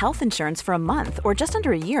can get health insurance for a month or just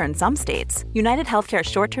under a year in some states. United Healthcare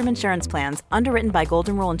short-term insurance plans, underwritten by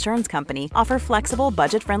Golden Rule Insurance Company, offer flexible,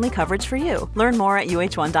 budget-friendly coverage for you. Learn more at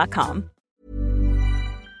uh1.com.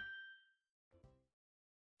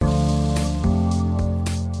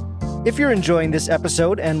 If you're enjoying this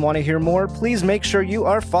episode and want to hear more, please make sure you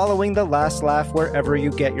are following The Last Laugh wherever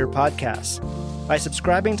you get your podcasts. By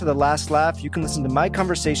subscribing to The Last Laugh, you can listen to my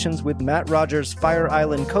conversations with Matt Rogers' Fire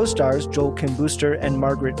Island co-stars Joel Kim Booster and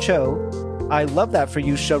Margaret Cho, I Love That For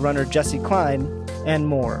You showrunner Jesse Klein, and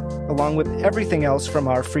more, along with everything else from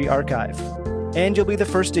our free archive. And you'll be the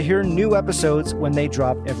first to hear new episodes when they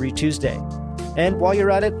drop every Tuesday. And while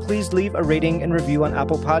you're at it, please leave a rating and review on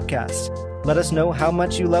Apple Podcasts. Let us know how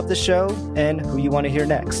much you love the show and who you want to hear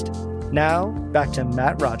next. Now, back to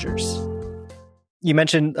Matt Rogers. You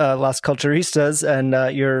mentioned Las Culturistas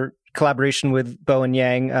and your collaboration with Bowen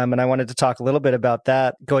Yang, and I wanted to talk a little bit about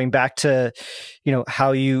that, going back to,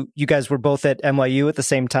 how you guys were both at NYU at the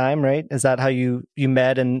same time, right? Is that how you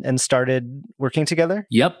met and started working together?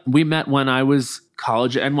 Yep. We met when I was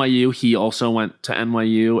college at NYU. He also went to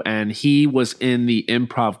NYU, and he was in the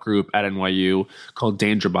improv group at NYU called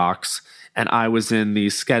Danger Box, and I was in the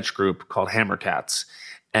sketch group called Hammercats.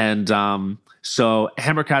 And so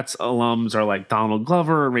Hammercats alums are like Donald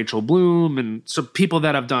Glover and Rachel Bloom, and so people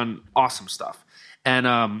that have done awesome stuff.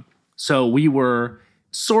 And so we were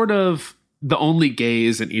sort of the only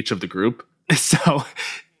gays in each of the group. So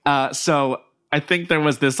I think there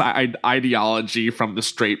was this ideology from the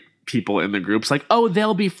straight people in the groups, like, oh,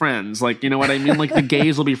 they'll be friends. Like, you know what I mean? Like the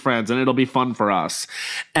gays will be friends and it'll be fun for us.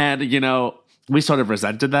 And, we sort of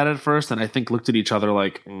resented that at first, and I think looked at each other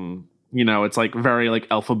like, it's like very like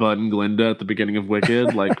Elphaba and Glinda at the beginning of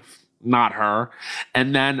Wicked, like not her.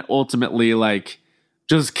 And then ultimately, like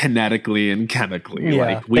just kinetically and chemically,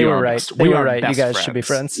 like we are right. Best, we were are right. best You guys friends. should be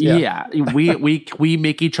friends. Yeah, we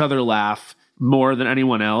make each other laugh more than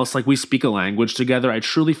anyone else. Like we speak a language together. I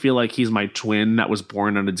truly feel like he's my twin that was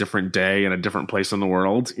born on a different day in a different place in the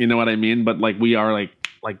world. You know what I mean? But like we are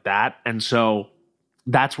like that, and so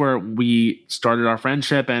that's where we started our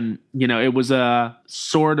friendship. And, it was we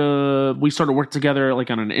sort of worked together like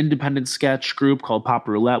on an independent sketch group called Pop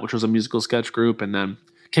Roulette, which was a musical sketch group. And then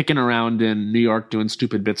kicking around in New York doing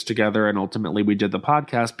stupid bits together. And ultimately we did the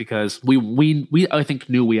podcast because we I think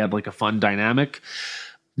knew we had like a fun dynamic,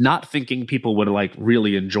 not thinking people would like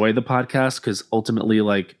really enjoy the podcast. Cause ultimately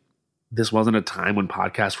like, this wasn't a time when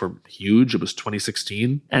podcasts were huge. It was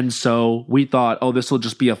 2016. And so we thought, oh, this will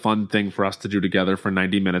just be a fun thing for us to do together for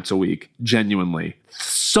 90 minutes a week. Genuinely.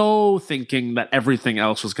 So thinking that everything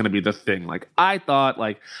else was going to be the thing. Like I thought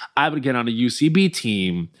like I would get on a UCB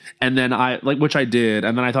team and then which I did.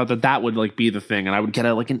 And then I thought that would like be the thing. And I would get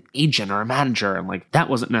an agent or a manager. And like, that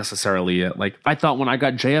wasn't necessarily it. Like I thought when I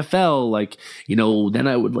got JFL, like, then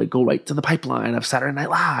I would like go right to the pipeline of Saturday Night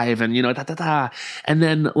Live and, And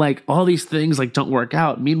then like all these things like don't work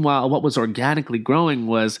out. Meanwhile, what was organically growing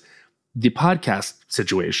was the podcast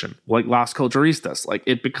situation, like Las Culturistas, like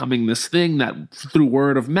it becoming this thing that through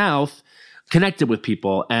word of mouth connected with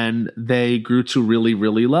people and they grew to really,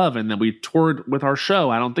 really love. And then we toured with our show,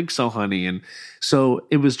 I Don't Think So, Honey. And so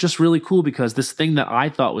it was just really cool because this thing that I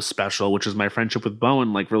thought was special, which is my friendship with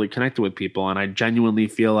Bowen, like really connected with people. And I genuinely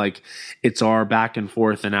feel like it's our back and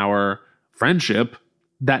forth in our friendship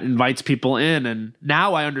that invites people in. And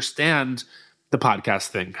now I understand the podcast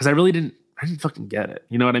thing because I didn't fucking get it.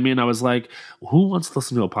 You know what I mean? I was like, who wants to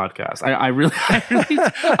listen to a podcast?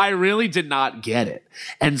 I really did not get it.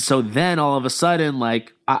 And so then all of a sudden,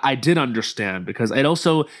 like I did understand because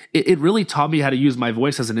it really taught me how to use my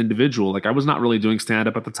voice as an individual. Like I was not really doing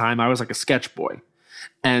stand-up at the time. I was like a sketch boy.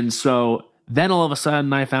 And so then all of a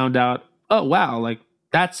sudden I found out, oh wow, like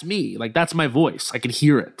that's me. Like that's my voice. I can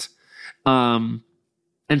hear it. And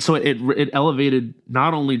so it elevated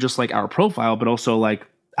not only just like our profile, but also like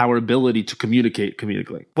our ability to communicate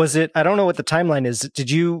comedically. Was it, I don't know what the timeline is.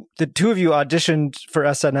 The two of you auditioned for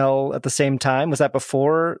SNL at the same time? Was that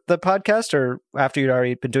before the podcast or after you'd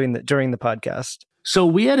already been doing during the podcast? So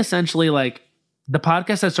we had essentially like, the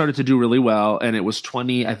podcast had started to do really well and it was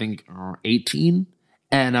 2018.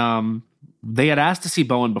 And they had asked to see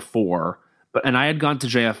Bowen before, and I had gone to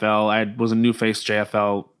JFL. I was a New Face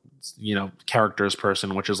JFL, characters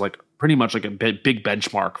person, which is like pretty much like a big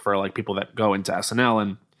benchmark for like people that go into SNL.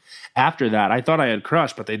 And after that, I thought I had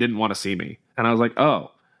crushed, but they didn't want to see me. And I was like,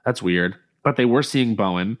 oh, that's weird. But they were seeing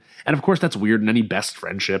Bowen. And of course, that's weird in any best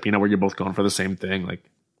friendship, where you're both going for the same thing. Like,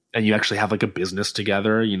 and you actually have like a business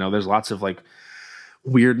together. There's lots of like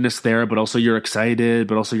weirdness there, but also you're excited,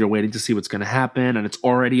 but also you're waiting to see what's going to happen. And it's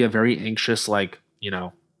already a very anxious, like,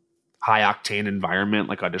 high octane environment,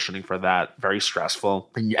 like auditioning for that, very stressful.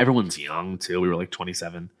 And everyone's young too. We were like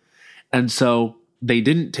 27. And so they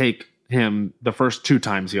didn't take him the first 2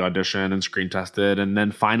 times he auditioned and screen tested. And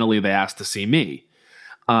then finally they asked to see me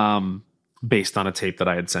based on a tape that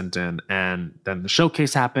I had sent in. And then the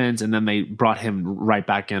showcase happens. And then they brought him right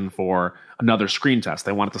back in for another screen test.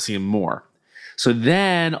 They wanted to see him more. So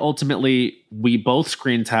then ultimately we both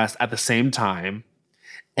screen test at the same time.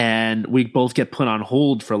 And we both get put on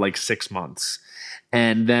hold for like 6 months.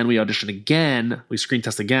 And then we audition again. We screen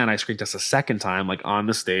test again. I screen test a second time, like on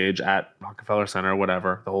the stage at Rockefeller Center,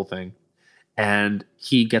 whatever, the whole thing. And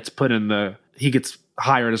he gets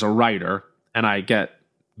hired as a writer, and I get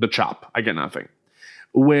the chop. I get nothing,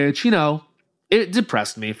 which, it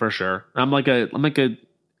depressed me for sure. I'm like a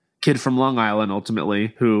kid from Long Island,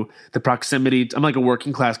 ultimately, who the proximity, I'm like a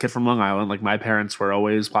working class kid from Long Island. Like my parents were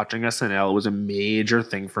always watching SNL. It was a major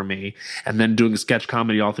thing for me. And then doing sketch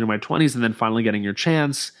comedy all through my 20s and then finally getting your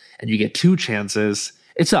chance, and you get 2 chances.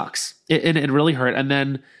 It sucks. It really hurt. And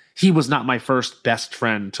then he was not my first best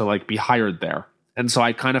friend to like be hired there. And so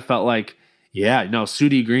I kind of felt like, yeah, no,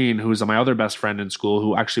 Sudie Green, who was my other best friend in school,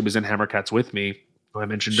 who actually was in Hammercats with me, who I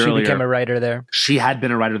mentioned earlier. She became a writer there. She had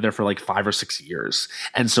been a writer there for like 5 or 6 years.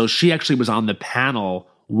 And so she actually was on the panel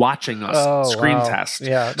watching us screen test.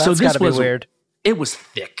 Yeah, that's gotta be weird. It was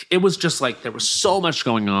thick. It was just like there was so much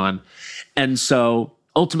going on. And so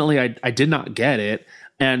ultimately I did not get it.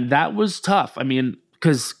 And that was tough. I mean,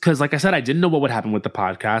 because like I said, I didn't know what would happen with the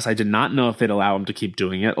podcast. I did not know if they'd allow him to keep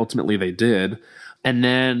doing it. Ultimately, they did. And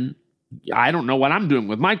then I don't know what I'm doing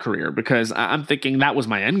with my career, because I'm thinking that was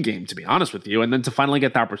my end game, to be honest with you. And then to finally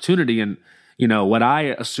get the opportunity, and what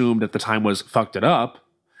I assumed at the time was fucked it up,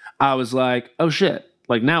 I was like, oh shit,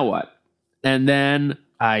 like now what? And then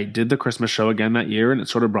I did the Christmas show again that year, and it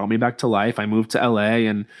sort of brought me back to life. I moved to LA,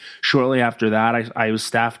 and shortly after that, I was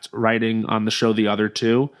staffed writing on the show The Other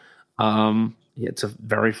Two. It's a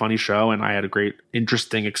very funny show, and I had a great,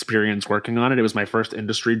 interesting experience working on it. It was my first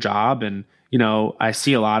industry job, and I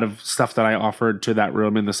see a lot of stuff that I offered to that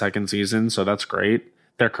room in the 2nd season, so that's great.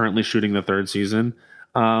 They're currently shooting the 3rd season.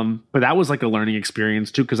 But that was like a learning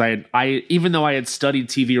experience too, because I even though I had studied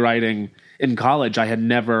TV writing in college, I had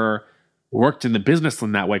never worked in the business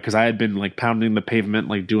in that way, because I had been like pounding the pavement,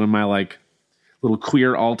 like doing my like little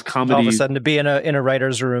queer alt comedy. All of a sudden to be in a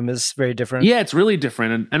writer's room is very different. Yeah, it's really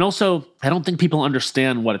different. And also, I don't think people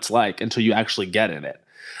understand what it's like until you actually get in it.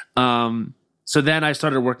 So then I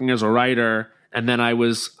started working as a writer, and then I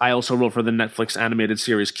also wrote for the Netflix animated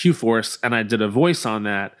series Q-Force, and I did a voice on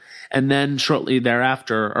that. And then shortly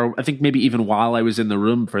thereafter, or I think maybe even while I was in the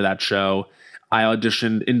room for that show, I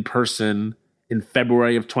auditioned in person in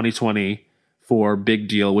February of 2020 for Big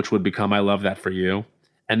Deal, which would become I Love That for You.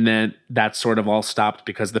 And then that sort of all stopped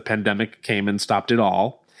because the pandemic came and stopped it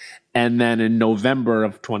all. And then in November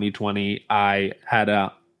of 2020, I had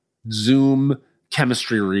a Zoom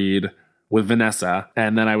chemistry read with Vanessa,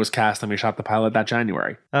 and then I was cast and we shot the pilot that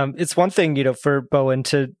January. It's one thing, for Bowen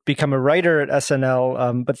to become a writer at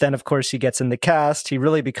SNL, but then of course he gets in the cast. He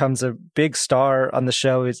really becomes a big star on the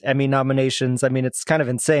show. His Emmy nominations. I mean, it's kind of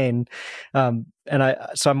insane. So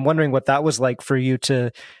I'm wondering what that was like for you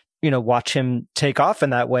to, watch him take off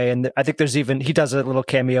in that way. And I think he does a little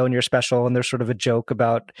cameo in your special, and there's sort of a joke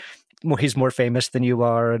about he's more famous than you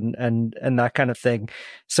are, and that kind of thing.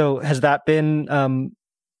 So has that been,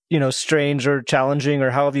 strange or challenging, or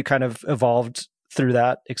how have you kind of evolved through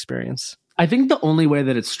that experience? I think the only way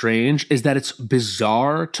that it's strange is that it's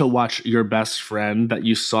bizarre to watch your best friend that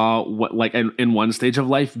you saw in one stage of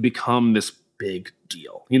life become this big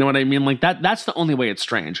deal. You know what I mean? Like that's the only way it's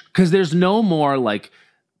strange, because there's no more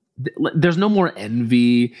there's no more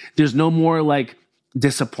envy. There's no more like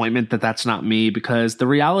disappointment that that's not me, because the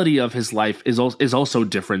reality of his life is also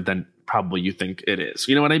different than probably you think it is.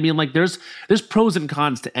 You know what I mean? Like there's pros and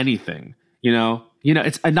cons to anything,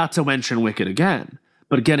 it's not to mention Wicked again,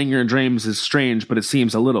 but getting your dreams is strange, but it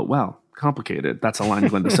seems a little, complicated. That's a line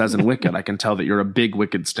Glinda says in Wicked. I can tell that you're a big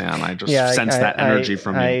Wicked stan. I just sense that energy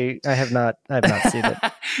from you. I have not seen it.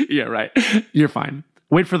 Yeah, right. You're fine.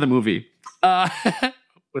 Wait for the movie.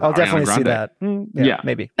 I'll definitely see that. Yeah,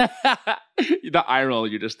 maybe. The eye roll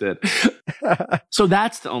you just did. So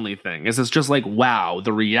that's the only thing, is it's just like, wow,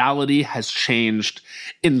 the reality has changed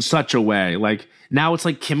in such a way. Like now it's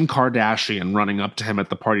like Kim Kardashian running up to him at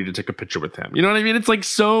the party to take a picture with him. You know what I mean? It's like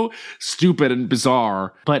so stupid and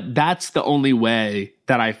bizarre, but that's the only way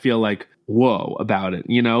that I feel like, whoa, about it,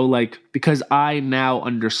 because I now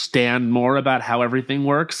understand more about how everything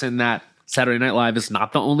works, and that Saturday Night Live is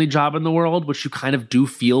not the only job in the world, which you kind of do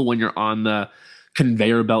feel when you're on the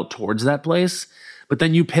conveyor belt towards that place. But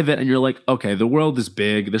then you pivot and you're like, okay, the world is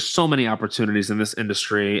big. There's so many opportunities in this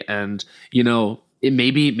industry. And,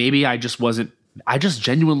 maybe I just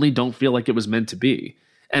genuinely don't feel like it was meant to be.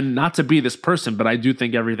 And not to be this person, but I do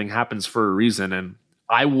think everything happens for a reason. And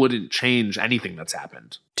I wouldn't change anything that's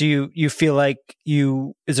happened. Do you feel like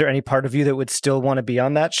is there any part of you that would still want to be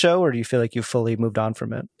on that show, or do you feel like you fully moved on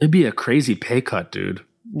from it? It'd be a crazy pay cut, dude.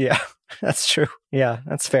 Yeah, that's true. Yeah,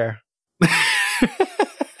 that's fair.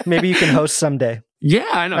 Maybe you can host someday. Yeah,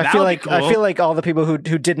 I know. I feel like all the people who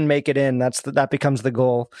didn't make it in, that becomes the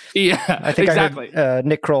goal. Yeah, I think exactly. I heard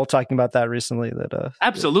Nick Kroll talking about that recently. That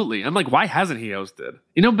absolutely. Yeah. I'm like, why hasn't he hosted?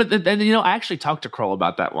 But then I actually talked to Kroll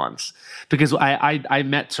about that once, because I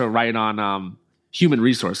met to write on Human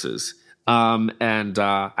Resources And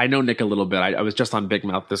I know Nick a little bit. I was just on Big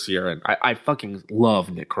Mouth this year, and I fucking love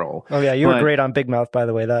Nick Kroll. Oh yeah, you were great on Big Mouth, by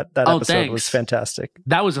the way. That episode was fantastic.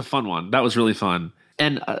 That was a fun one. That was really fun.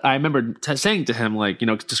 And I remember saying to him, like,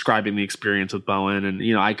 describing the experience with Bowen,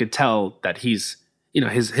 and I could tell that he's,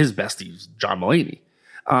 his bestie is John Mulaney.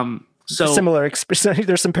 So similar.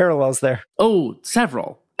 There's some parallels there. Oh,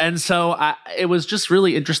 several. And so it was just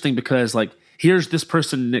really interesting because, like, here's this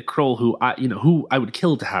person, Nick Kroll, who I would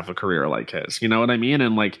kill to have a career like his. You know what I mean?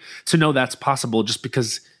 And like to know that's possible just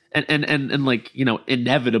because, and like,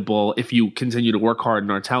 inevitable if you continue to work hard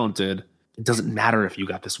and are talented. It doesn't matter if you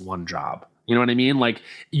got this one job. You know what I mean? Like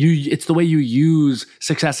it's the way you use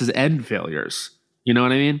successes and failures. You know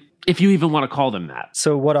what I mean? If you even want to call them that.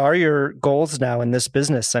 So what are your goals now in this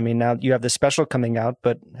business? I mean, now you have this special coming out,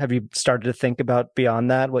 but have you started to think about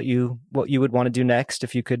beyond that, what you would want to do next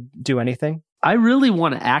if you could do anything? I really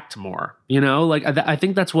want to act more, like I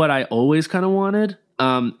think that's what I always kind of wanted.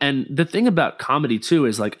 And the thing about comedy too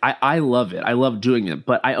is like, I love it. I love doing it,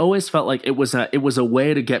 but I always felt like it was a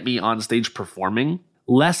way to get me on stage performing,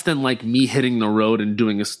 less than like me hitting the road and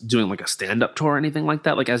doing like a stand-up tour or anything like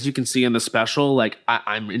that. Like, as you can see in the special, like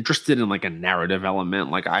I'm interested in like a narrative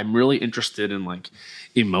element. Like I'm really interested in like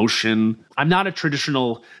emotion. I'm not a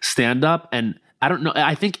traditional stand-up, and I don't know.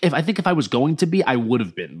 I think if I was going to be, I would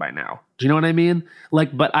have been by now. Do you know what I mean?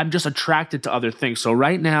 Like, but I'm just attracted to other things. So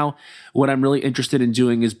right now, what I'm really interested in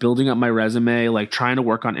doing is building up my resume, like trying to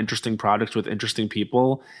work on interesting projects with interesting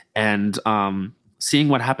people, and seeing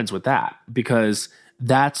what happens with that, because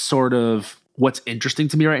that's sort of what's interesting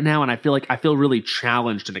to me right now. And I feel really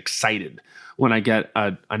challenged and excited when I get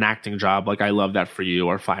an acting job. Like I Love That For You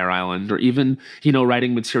or Fire Island, or even,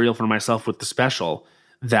 writing material for myself with the special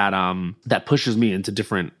that pushes me into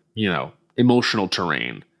different, emotional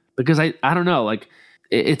terrain, because I don't know, like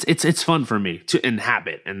it's fun for me to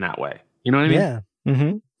inhabit in that way. You know what I mean? Yeah.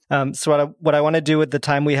 Mm-hmm. So what I want to do with the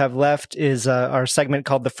time we have left is our segment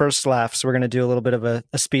called The First Laugh. So we're going to do a little bit of a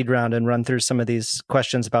speed round and run through some of these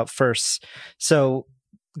questions about firsts. So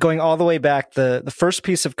going all the way back, the first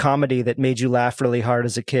piece of comedy that made you laugh really hard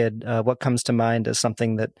as a kid, what comes to mind as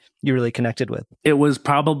something that you really connected with? It was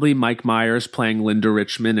probably Mike Myers playing Linda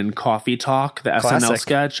Richman in Coffee Talk, the Classic. SNL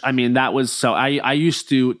sketch. I mean, that was so, I used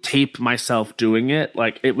to tape myself doing it.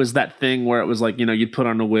 Like, it was that thing where it was like, you'd put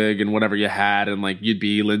on a wig and whatever you had, and like, you'd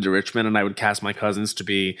be Linda Richman, and I would cast my cousins to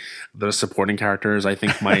be the supporting characters. I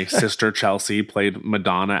think my sister Chelsea played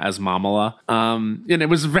Madonna as Mamala. And it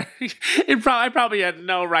was I probably had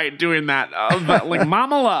no right doing that, but like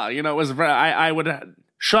Mamala, it was I would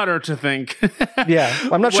shudder to think. Yeah,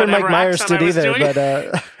 I'm not sure Mike Myers did either,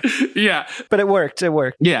 but yeah, but it worked.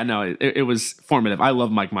 Yeah, no, it was formative. I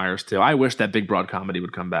love Mike Myers too. I wish that Big Broad Comedy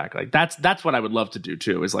would come back. Like that's what I would love to do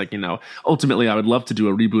too. Is like, ultimately I would love to do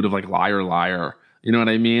a reboot of like Liar Liar. You know what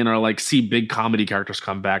I mean? Or like see big comedy characters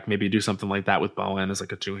come back, maybe do something like that with Bowen as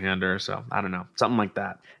like a two-hander. So I don't know, something like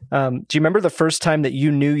that. Do you remember the first time that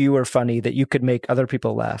you knew you were funny, that you could make other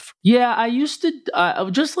people laugh? Yeah, I used to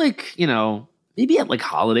just like, maybe at like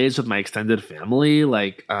holidays with my extended family,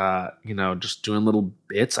 like, just doing little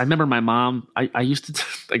bits. I remember my mom, I used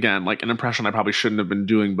to, again, like an impression I probably shouldn't have been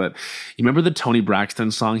doing, but you remember the Toni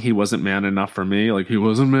Braxton song, He Wasn't Man Enough for Me? Like, he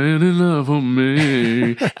wasn't man enough for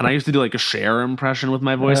me. And I used to do like a Cher impression with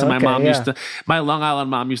my voice. And my mom my Long Island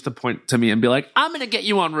mom used to point to me and be like, I'm going to get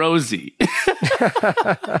you on Rosie.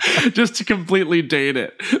 Just to completely date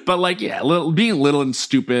it. But like, yeah, being little and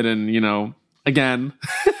stupid and, again...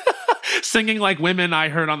 singing like women I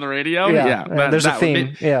heard on the radio. Yeah. There's a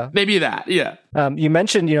theme. Maybe that. Yeah. You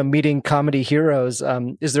mentioned, meeting comedy heroes.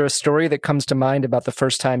 Is there a story that comes to mind about the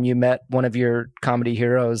first time you met one of your comedy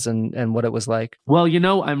heroes and what it was like? Well,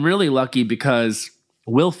 I'm really lucky because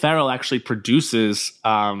Will Ferrell actually produces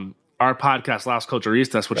our podcast, Las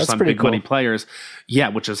Culturistas, which is on Big Money Players. Yeah.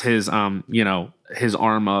 Which is his, his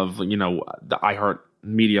arm of, the iHeart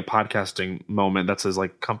Media podcasting moment. That's his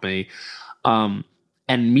like company.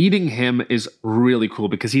 And meeting him is really cool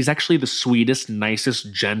because he's actually the sweetest,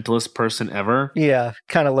 nicest, gentlest person ever. Yeah,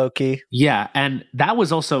 kind of low-key. Yeah, and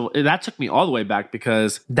that took me all the way back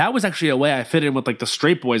because that was actually a way I fit in with like the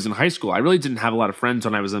straight boys in high school. I really didn't have a lot of friends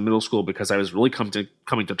when I was in middle school because I was really coming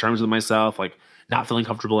to terms with myself, like not feeling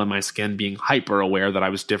comfortable in my skin, being hyper aware that I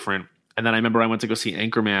was different. And then I remember I went to go see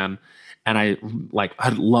Anchorman, and I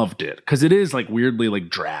loved it because it is like weirdly like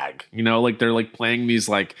drag, like they're like playing these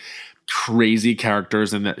like crazy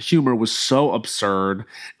characters, and that humor was so absurd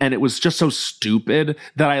and it was just so stupid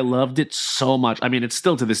that I loved it so much. I mean, it's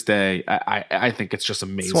still to this day, I think it's just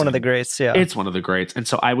amazing. It's one of the greats, yeah. It's one of the greats. And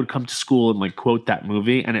so I would come to school and like quote that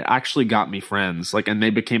movie, and it actually got me friends. Like, and they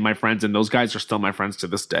became my friends, and those guys are still my friends to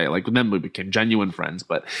this day. Like, with them we became genuine friends,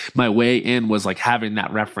 but my way in was like having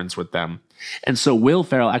that reference with them. And so Will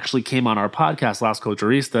Ferrell actually came on our podcast, Las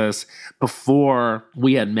Culturistas, before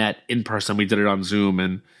we had met in person. We did it on Zoom,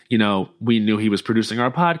 and you know, we knew he was producing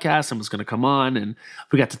our podcast and was going to come on, and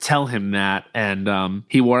we got to tell him that. And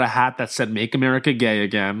he wore a hat that said "Make America Gay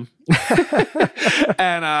Again."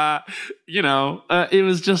 And you know, it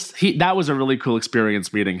was just that was a really cool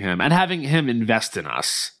experience meeting him and having him invest in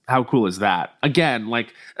us. How cool is that? Again,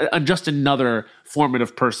 like just another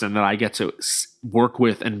formative person that I get to work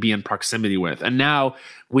with and be in proximity with. And now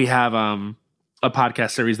we have a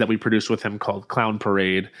podcast series that we produce with him called Clown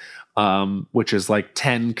Parade, which is like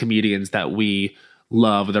 10 comedians that we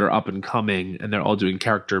love that are up and coming, and they're all doing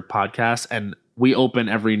character podcasts. And we open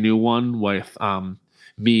every new one with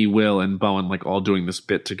me, Will, and Bowen like all doing this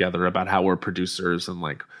bit together about how we're producers and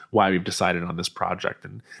like why we've decided on this project,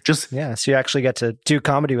 and just so you actually get to do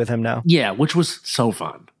comedy with him now. Yeah, which was so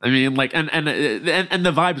fun. I mean, like, and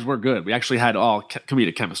the vibes were good. We actually had all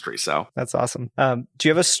comedic chemistry. So that's awesome. Do you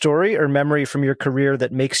have a story or memory from your career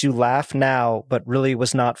that makes you laugh now, but really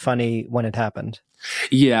was not funny when it happened?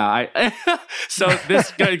 Yeah, so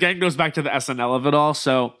this again goes back to the SNL of it all.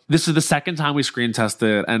 So this is the second time we screen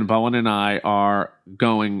tested, and Bowen and I are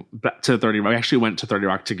going back to 30 Rock. We actually went to 30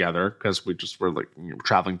 Rock together because we just were like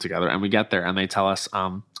traveling together, and we get there and they tell us,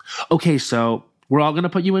 okay, so we're going to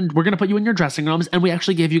put you in your dressing rooms, and we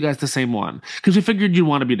actually gave you guys the same one because we figured you'd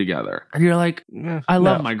want to be together. And you're like, I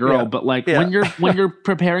love my girl, but like when you're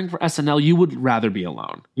preparing for SNL, you would rather be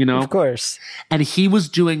alone, you know? Of course. And he was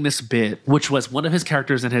doing this bit, which was one of his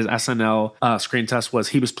characters in his SNL screen test was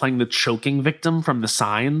he was playing the choking victim from the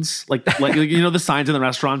signs, like you know the signs in the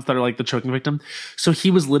restaurants that are like the choking victim. So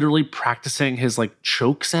he was literally practicing his like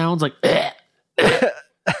choke sounds, like.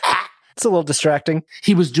 It's a little distracting.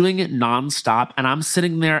 He was doing it nonstop, and I'm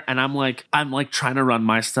sitting there and I'm like trying to run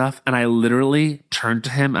my stuff, and I literally turn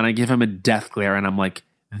to him and I give him a death glare, and I'm like,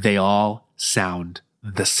 they all sound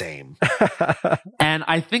the same. And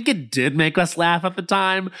I think it did make us laugh at the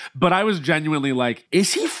time, but I was genuinely like,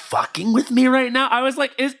 is he fucking with me right now? I was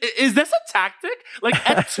like, is this a tactic? Like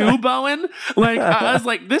at 2, Bowen? Like I was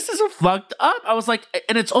like, this is a fucked up. I was like,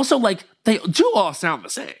 and it's also like they do all sound the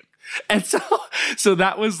same. And so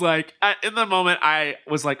that was like, in the moment, I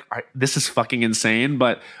was like, all right, this is fucking insane.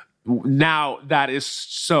 But now that is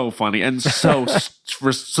so funny and so,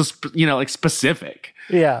 you know, like specific.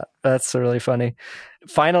 Yeah, that's really funny.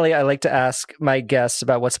 Finally, I like to ask my guests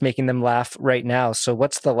about what's making them laugh right now. So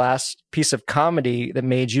what's the last piece of comedy that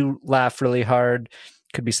made you laugh really hard?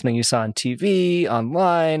 Could be something you saw on TV,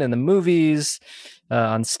 online, in the movies,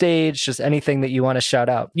 on stage, just anything that you want to shout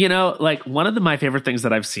out. You know, like one of my favorite things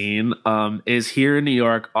that I've seen is here in New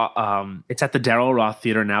York. It's at the Daryl Roth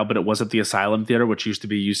Theater now, but it was at the Asylum Theater, which used to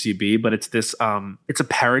be UCB. But it's this, it's a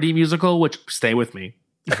parody musical, which stay with me,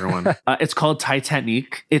 everyone. It's called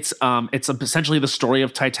Titanic. It's essentially the story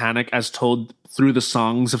of Titanic as told through the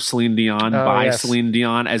songs of Celine Dion Celine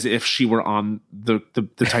Dion, as if she were on the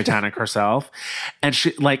Titanic herself. And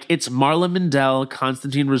she it's Marla Mindell,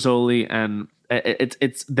 Constantine Rizzoli, and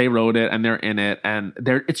it's they wrote it and they're in it, and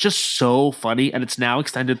it's just so funny, and it's now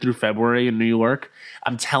extended through February in New York.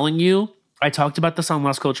 I'm telling you, I talked about this on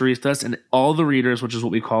Las Culturistas, and all the readers, which is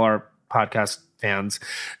what we call our podcast fans,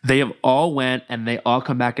 they have all went and they all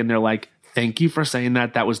come back and they're like, thank you for saying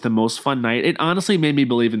that. That was the most fun night. It honestly made me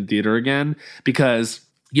believe in theater again because,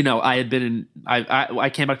 you know, I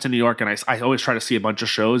came back to New York and I always try to see a bunch of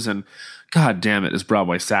shows, and God damn it, is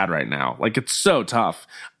Broadway sad right now. Like, it's so tough.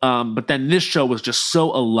 But then this show was just so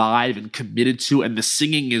alive and committed to, and the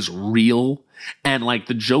singing is real. And like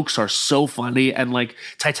the jokes are so funny. And like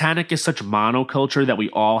Titanic is such monoculture that we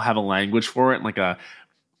all have a language for it, and like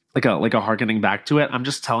a harkening back to it. I'm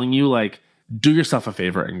just telling you, like, do yourself a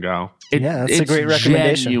favor and go. It's a great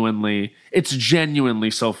recommendation. It's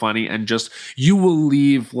genuinely so funny, and just you will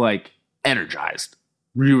leave like energized.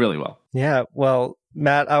 You really will. Yeah. Well,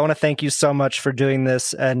 Matt, I want to thank you so much for doing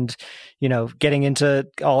this and, you know, getting into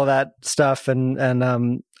all of that stuff. And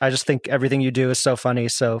I just think everything you do is so funny.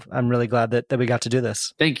 So I'm really glad that we got to do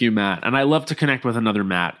this. Thank you, Matt. And I love to connect with another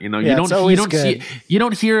Matt. You know, you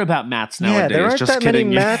don't hear about Matts nowadays. Yeah, there aren't just that kidding.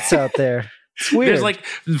 many Matts out there. It's weird. There's like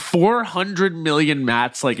 400 million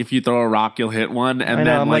Matts. Like if you throw a rock, you'll hit one. And I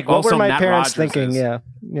know, then I'm like what also were my Matt parents Rogers thinking? is.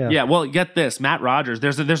 Yeah. Well, get this, Matt Rogers.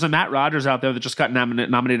 There's a Matt Rogers out there that just got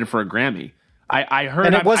nominated for a Grammy. I heard,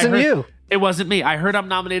 and it wasn't you. It wasn't me. I heard I'm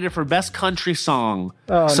nominated for Best Country Song.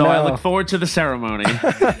 Oh, so no. I look forward to the ceremony.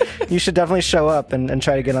 You should definitely show up and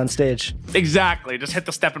try to get on stage. Exactly. Just hit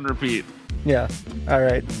the step and repeat. Yeah. All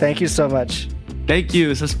right. Thank you so much. Thank you.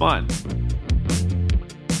 This is fun.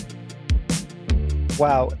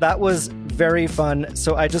 Wow, that was very fun.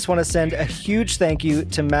 So I just want to send a huge thank you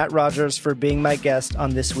to Matt Rogers for being my guest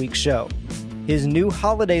on this week's show. His new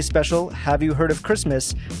holiday special, Have You Heard of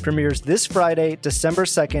Christmas, premieres this Friday, December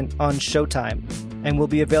 2nd on Showtime, and will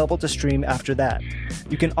be available to stream after that.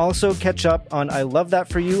 You can also catch up on I Love That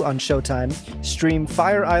For You on Showtime, stream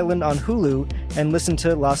Fire Island on Hulu, and listen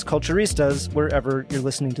to Las Culturistas wherever you're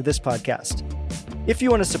listening to this podcast. If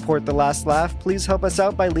you want to support The Last Laugh, please help us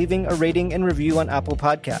out by leaving a rating and review on Apple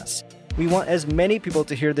Podcasts. We want as many people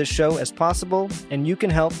to hear this show as possible, and you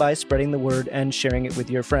can help by spreading the word and sharing it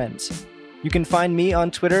with your friends. You can find me on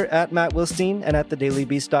Twitter at Matt Wilstein and at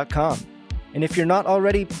thedailybeast.com. And if you're not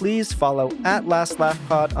already, please follow at Last Laugh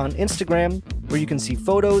Pod on Instagram, where you can see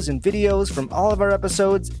photos and videos from all of our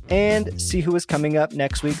episodes and see who is coming up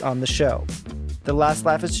next week on the show. The Last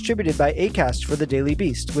Laugh is distributed by Acast for The Daily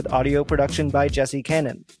Beast, with audio production by Jesse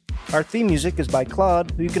Cannon. Our theme music is by Claude,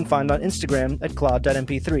 who you can find on Instagram at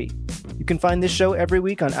claude.mp3. You can find this show every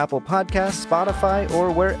week on Apple Podcasts, Spotify, or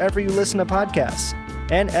wherever you listen to podcasts.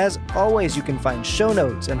 And as always, you can find show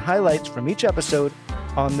notes and highlights from each episode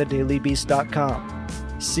on thedailybeast.com.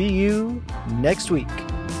 See you next week.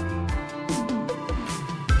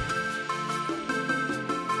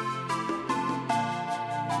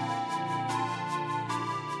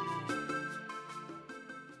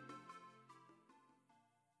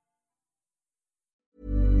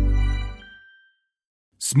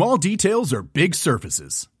 Small details are big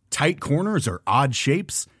surfaces. Tight corners are odd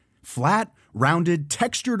shapes. Flat, rounded,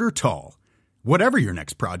 textured, or tall. Whatever your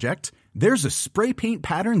next project, there's a spray paint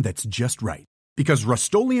pattern that's just right. Because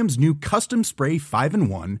Rust-Oleum's new Custom Spray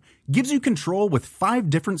 5-in-1 gives you control with 5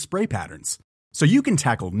 different spray patterns. So you can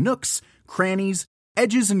tackle nooks, crannies,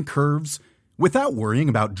 edges, and curves without worrying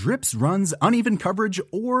about drips, runs, uneven coverage,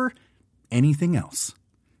 or anything else.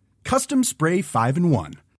 Custom Spray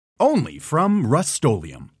 5-in-1. Only from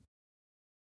Rust-Oleum.